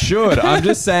saying it should. I'm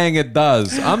just saying it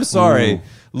does. I'm sorry. Ooh.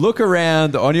 Look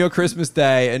around on your Christmas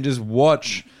day and just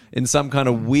watch in some kind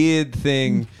of weird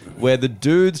thing where the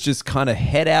dudes just kind of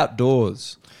head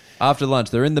outdoors after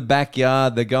lunch. They're in the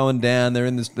backyard. They're going down.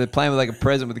 They're playing with a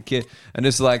present with the kid, and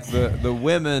just the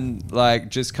women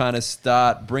just kind of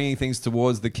start bringing things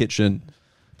towards the kitchen.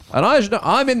 And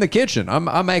I'm in the kitchen.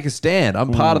 I make a stand.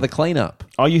 I'm part of the cleanup.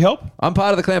 Oh, you help? I'm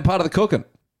part of the cleanup, part of the cooking.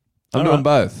 I'm doing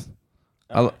both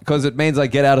because it means I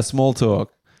get out of small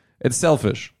talk. It's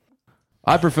selfish.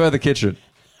 I prefer the kitchen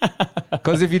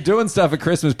because if you're doing stuff at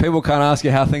Christmas, people can't ask you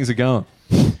how things are going.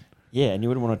 Yeah, and you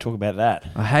wouldn't want to talk about that.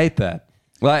 I hate that.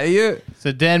 Like you.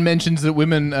 So Dan mentions that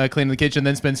women clean the kitchen,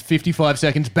 then spends 55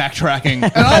 seconds backtracking,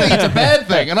 and I think it's a bad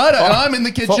thing. And I'm in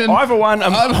the kitchen. I, for one,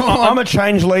 I'm a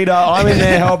change leader. I'm in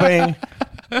there helping.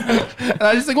 And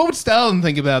I just think, what would Stalin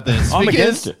think about this? I'm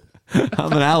against it.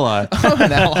 I'm an ally. I'm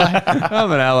an ally.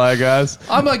 I'm an ally, guys.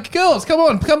 I'm like, girls,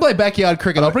 come play backyard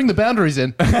cricket. I'll bring the boundaries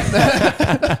in.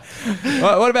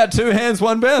 What about 2 hands,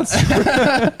 1 bounce?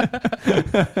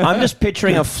 I'm just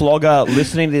picturing a flogger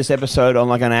listening to this episode on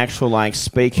like an actual like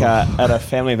speaker at a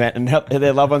family event, and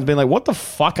their loved ones being like, "What the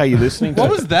fuck are you listening to?" What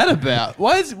was that about?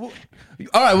 Why is?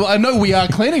 All right, well, I know we are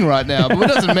cleaning right now, but what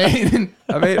does it mean?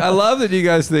 I mean, I love that you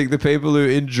guys think the people who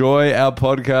enjoy our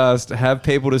podcast have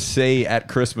people to see at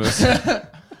Christmas.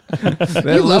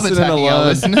 You love attacking our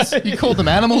listeners. You called them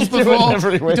animals before.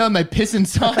 You tell them they piss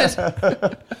inside.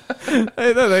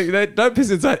 They don't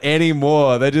piss inside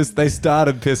anymore. They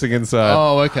started pissing inside.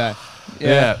 Oh, okay.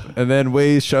 Yeah. And then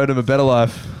we showed them a better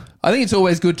life. I think it's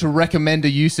always good to recommend a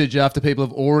usage after people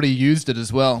have already used it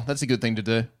as well. That's a good thing to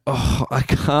do. Oh, I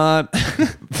can't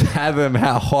fathom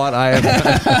how hot I am.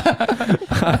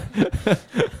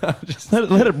 Just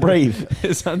let it breathe.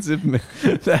 It's unzip me.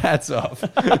 The hat's off.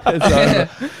 It's over.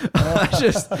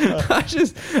 I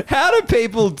just, how do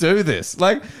people do this?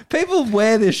 Like, people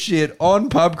wear this shit on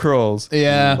pub crawls.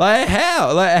 Yeah. Like,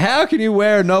 how? Like, how can you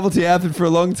wear a novelty outfit for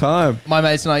a long time? My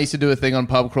mates and I used to do a thing on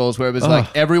pub crawls where it was like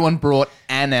everyone brought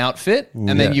an outfit,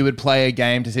 and then you would play a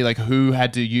game to see like who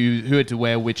had to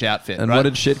wear which outfit. And right? what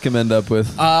did Shitcom end up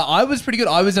with? I was pretty good.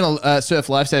 I was in a surf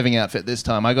lifesaving outfit this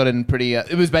time. I got in pretty.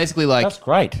 It was basically like That's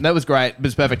great. That was great. It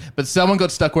was perfect. But someone got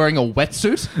stuck wearing a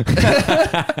wetsuit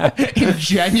in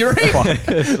January.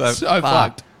 So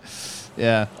fucked.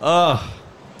 Yeah. Oh,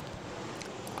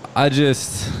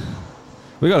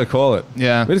 we got to call it.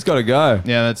 Yeah. We just got to go.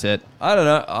 Yeah, that's it. I don't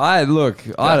know. I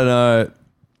don't know.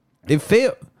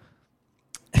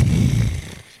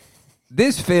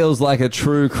 This feels like a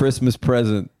true Christmas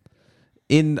present.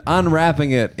 In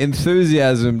unwrapping it,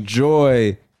 enthusiasm,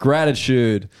 joy,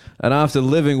 gratitude, and after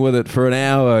living with it for an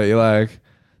hour, you're like,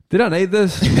 did I need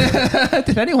this?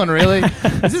 Did anyone really?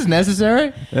 Is this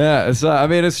necessary? Yeah, so I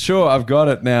mean, it's sure I've got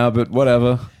it now, but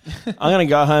whatever. I'm going to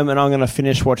go home and I'm going to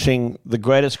finish watching the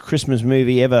greatest Christmas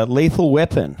movie ever, Lethal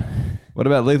Weapon. What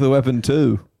about Lethal Weapon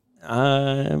 2?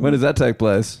 When does that take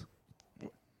place?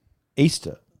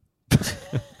 Easter.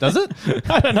 Does it?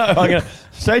 I don't know. I'm gonna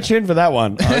stay tuned for that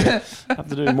one. I have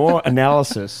to do more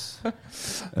analysis.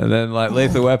 And then like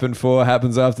Lethal Weapon 4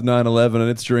 happens after 9/11 and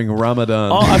it's during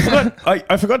Ramadan. Oh,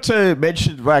 I forgot to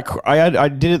mention, like, I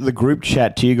did it in the group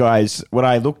chat to you guys when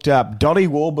I looked up Donnie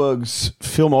Wahlberg's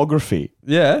filmography.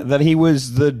 Yeah. That he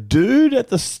was the dude at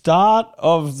the start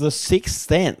of The Sixth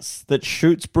Sense that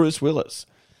shoots Bruce Willis.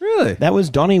 Really? That was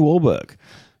Donnie Wahlberg,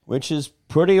 which is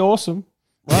pretty awesome.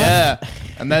 Right? Yeah,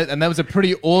 and that was a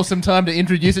pretty awesome time to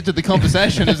introduce it to the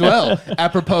conversation as well.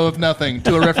 Apropos of nothing,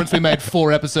 to a reference we made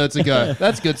 4 episodes ago.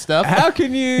 That's good stuff. How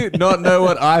can you not know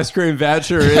what ice cream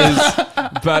voucher is,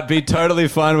 but be totally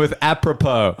fine with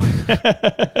apropos?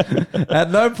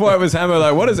 At no point was Hammer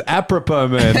like, what does apropos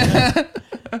mean?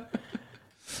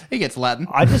 He gets Latin.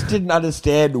 I just didn't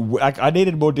understand. I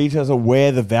needed more details on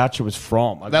where the voucher was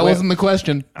from. Like, that wasn't the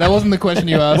question. That wasn't the question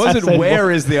you asked. Was it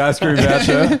where is the ice cream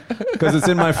voucher? Because it's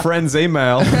in my friend's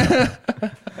email.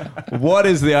 What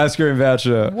is the ice cream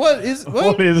voucher? What is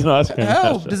an ice cream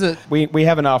How voucher? does it? We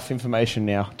have enough information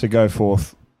now to go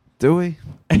forth. Do we?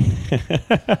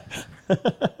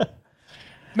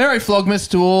 Merry Flogmas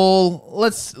to all.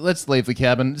 Let's leave the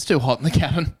cabin. It's too hot in the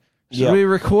cabin. Should we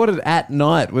record it at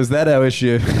night? Was that our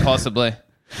issue? Possibly.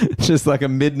 Just like a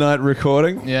midnight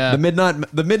recording? Yeah. The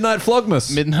midnight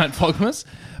Flogmas. Midnight Flogmas.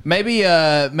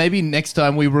 Maybe next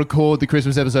time we record the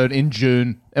Christmas episode in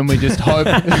June and we just hope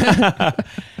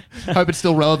hope it's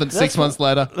still relevant 6 months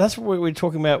later. That's what we were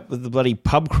talking about with the bloody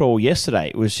pub crawl yesterday.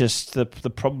 It was just the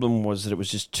problem was that it was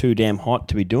just too damn hot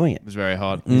to be doing it. It was very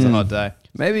hot. It was a hot day.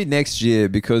 Maybe next year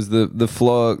because the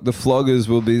floggers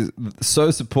will be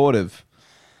so supportive.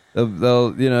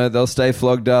 They'll stay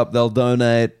flogged up, they'll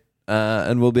donate,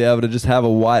 and we'll be able to just have a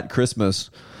white Christmas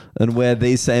and wear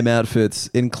these same outfits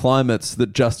in climates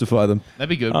that justify them. That'd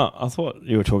be good. Oh, I thought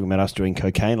you were talking about us doing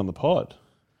cocaine on the pod.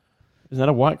 Isn't that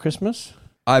a white Christmas?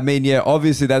 I mean, yeah,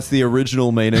 obviously that's the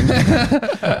original meaning.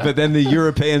 But then the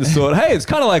Europeans thought, hey, it's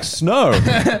kind of like snow.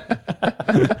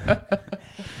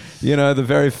 The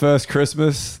very first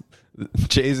Christmas,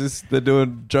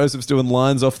 Joseph's doing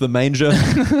lines off the manger.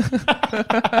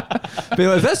 Being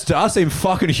like, does that seem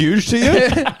fucking huge to you?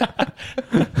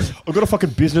 I've got a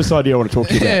fucking business idea I want to talk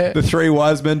to you about. The 3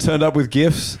 wise men turned up with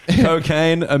gifts,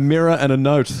 cocaine, a mirror, and a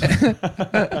note.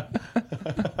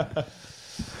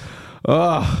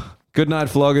 Good night,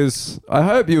 floggers. I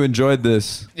hope you enjoyed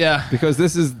this. Yeah. Because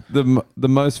this is the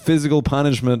most physical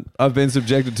punishment I've been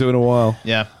subjected to in a while.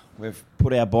 Yeah. We've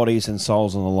put our bodies and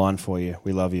souls on the line for you.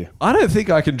 We love you. I don't think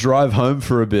I can drive home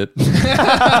for a bit.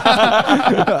 I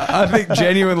think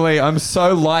genuinely I'm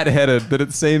so lightheaded that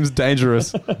it seems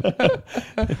dangerous.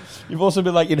 You've also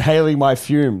been like inhaling my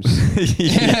fumes.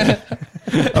 Yeah.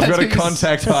 I've got a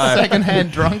contact high.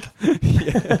 Secondhand drunk.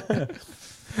 Yeah.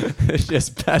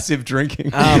 Just passive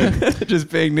drinking.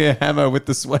 Just being near Hammer with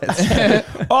the sweats.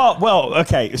 Oh, well,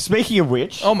 okay. Speaking of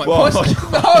which. Oh, my God.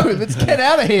 No, let's get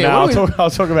out of here. No, I'll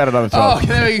talk about it another time. Oh,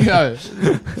 there we go.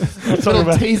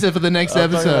 Little teaser for the next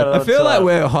episode. I feel like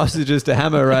we're hostages to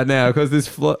Hammer right now because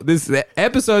this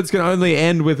episode's can only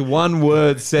end with one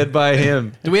word said by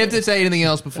him. Do we have to say anything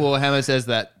else before Hammer says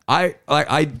that? I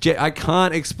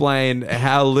can't explain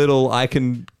how little I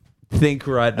can think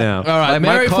right now. All right, like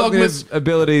Merry my cognitive Flogmas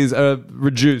abilities are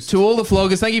reduced. To all the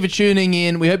floggers, thank you for tuning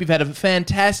in. We hope you've had a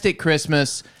fantastic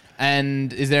Christmas.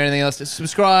 And is there anything else? To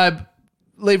subscribe,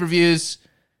 leave reviews.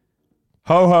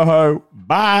 Ho, ho, ho.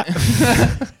 Bye.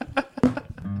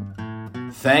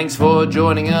 Thanks for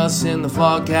joining us in the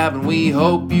Flog Cabin. We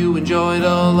hope you enjoyed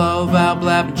all of our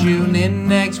blabbing. Tune in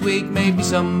next week. Maybe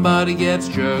somebody gets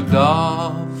jerked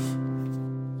off.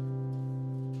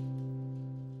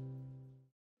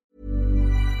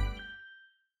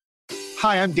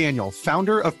 Hi, I'm Daniel,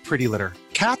 founder of Pretty Litter.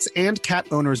 Cats and cat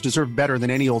owners deserve better than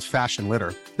any old-fashioned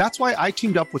litter. That's why I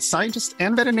teamed up with scientists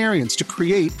and veterinarians to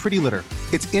create Pretty Litter.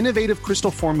 Its innovative crystal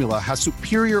formula has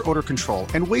superior odor control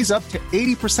and weighs up to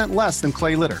 80% less than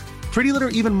clay litter. Pretty Litter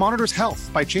even monitors health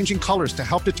by changing colors to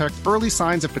help detect early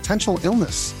signs of potential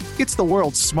illness. It's the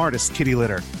world's smartest kitty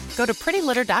litter. Go to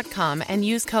prettylitter.com and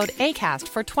use code ACAST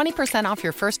for 20% off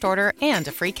your first order and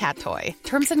a free cat toy.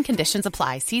 Terms and conditions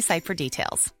apply. See site for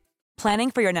details.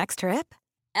 Planning for your next trip?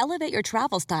 Elevate your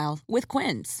travel style with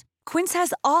Quince. Quince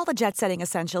has all the jet-setting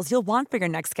essentials you'll want for your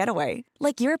next getaway,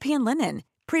 like European linen,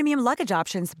 premium luggage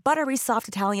options, buttery soft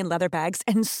Italian leather bags,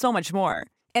 and so much more.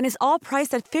 And is all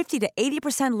priced at 50 to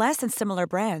 80% less than similar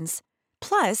brands.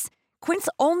 Plus, Quince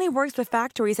only works with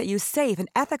factories that use safe and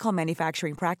ethical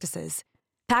manufacturing practices.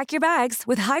 Pack your bags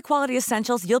with high-quality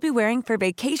essentials you'll be wearing for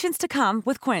vacations to come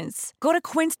with Quince. Go to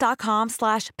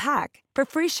quince.com/pack for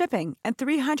free shipping and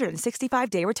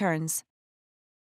 365-day returns.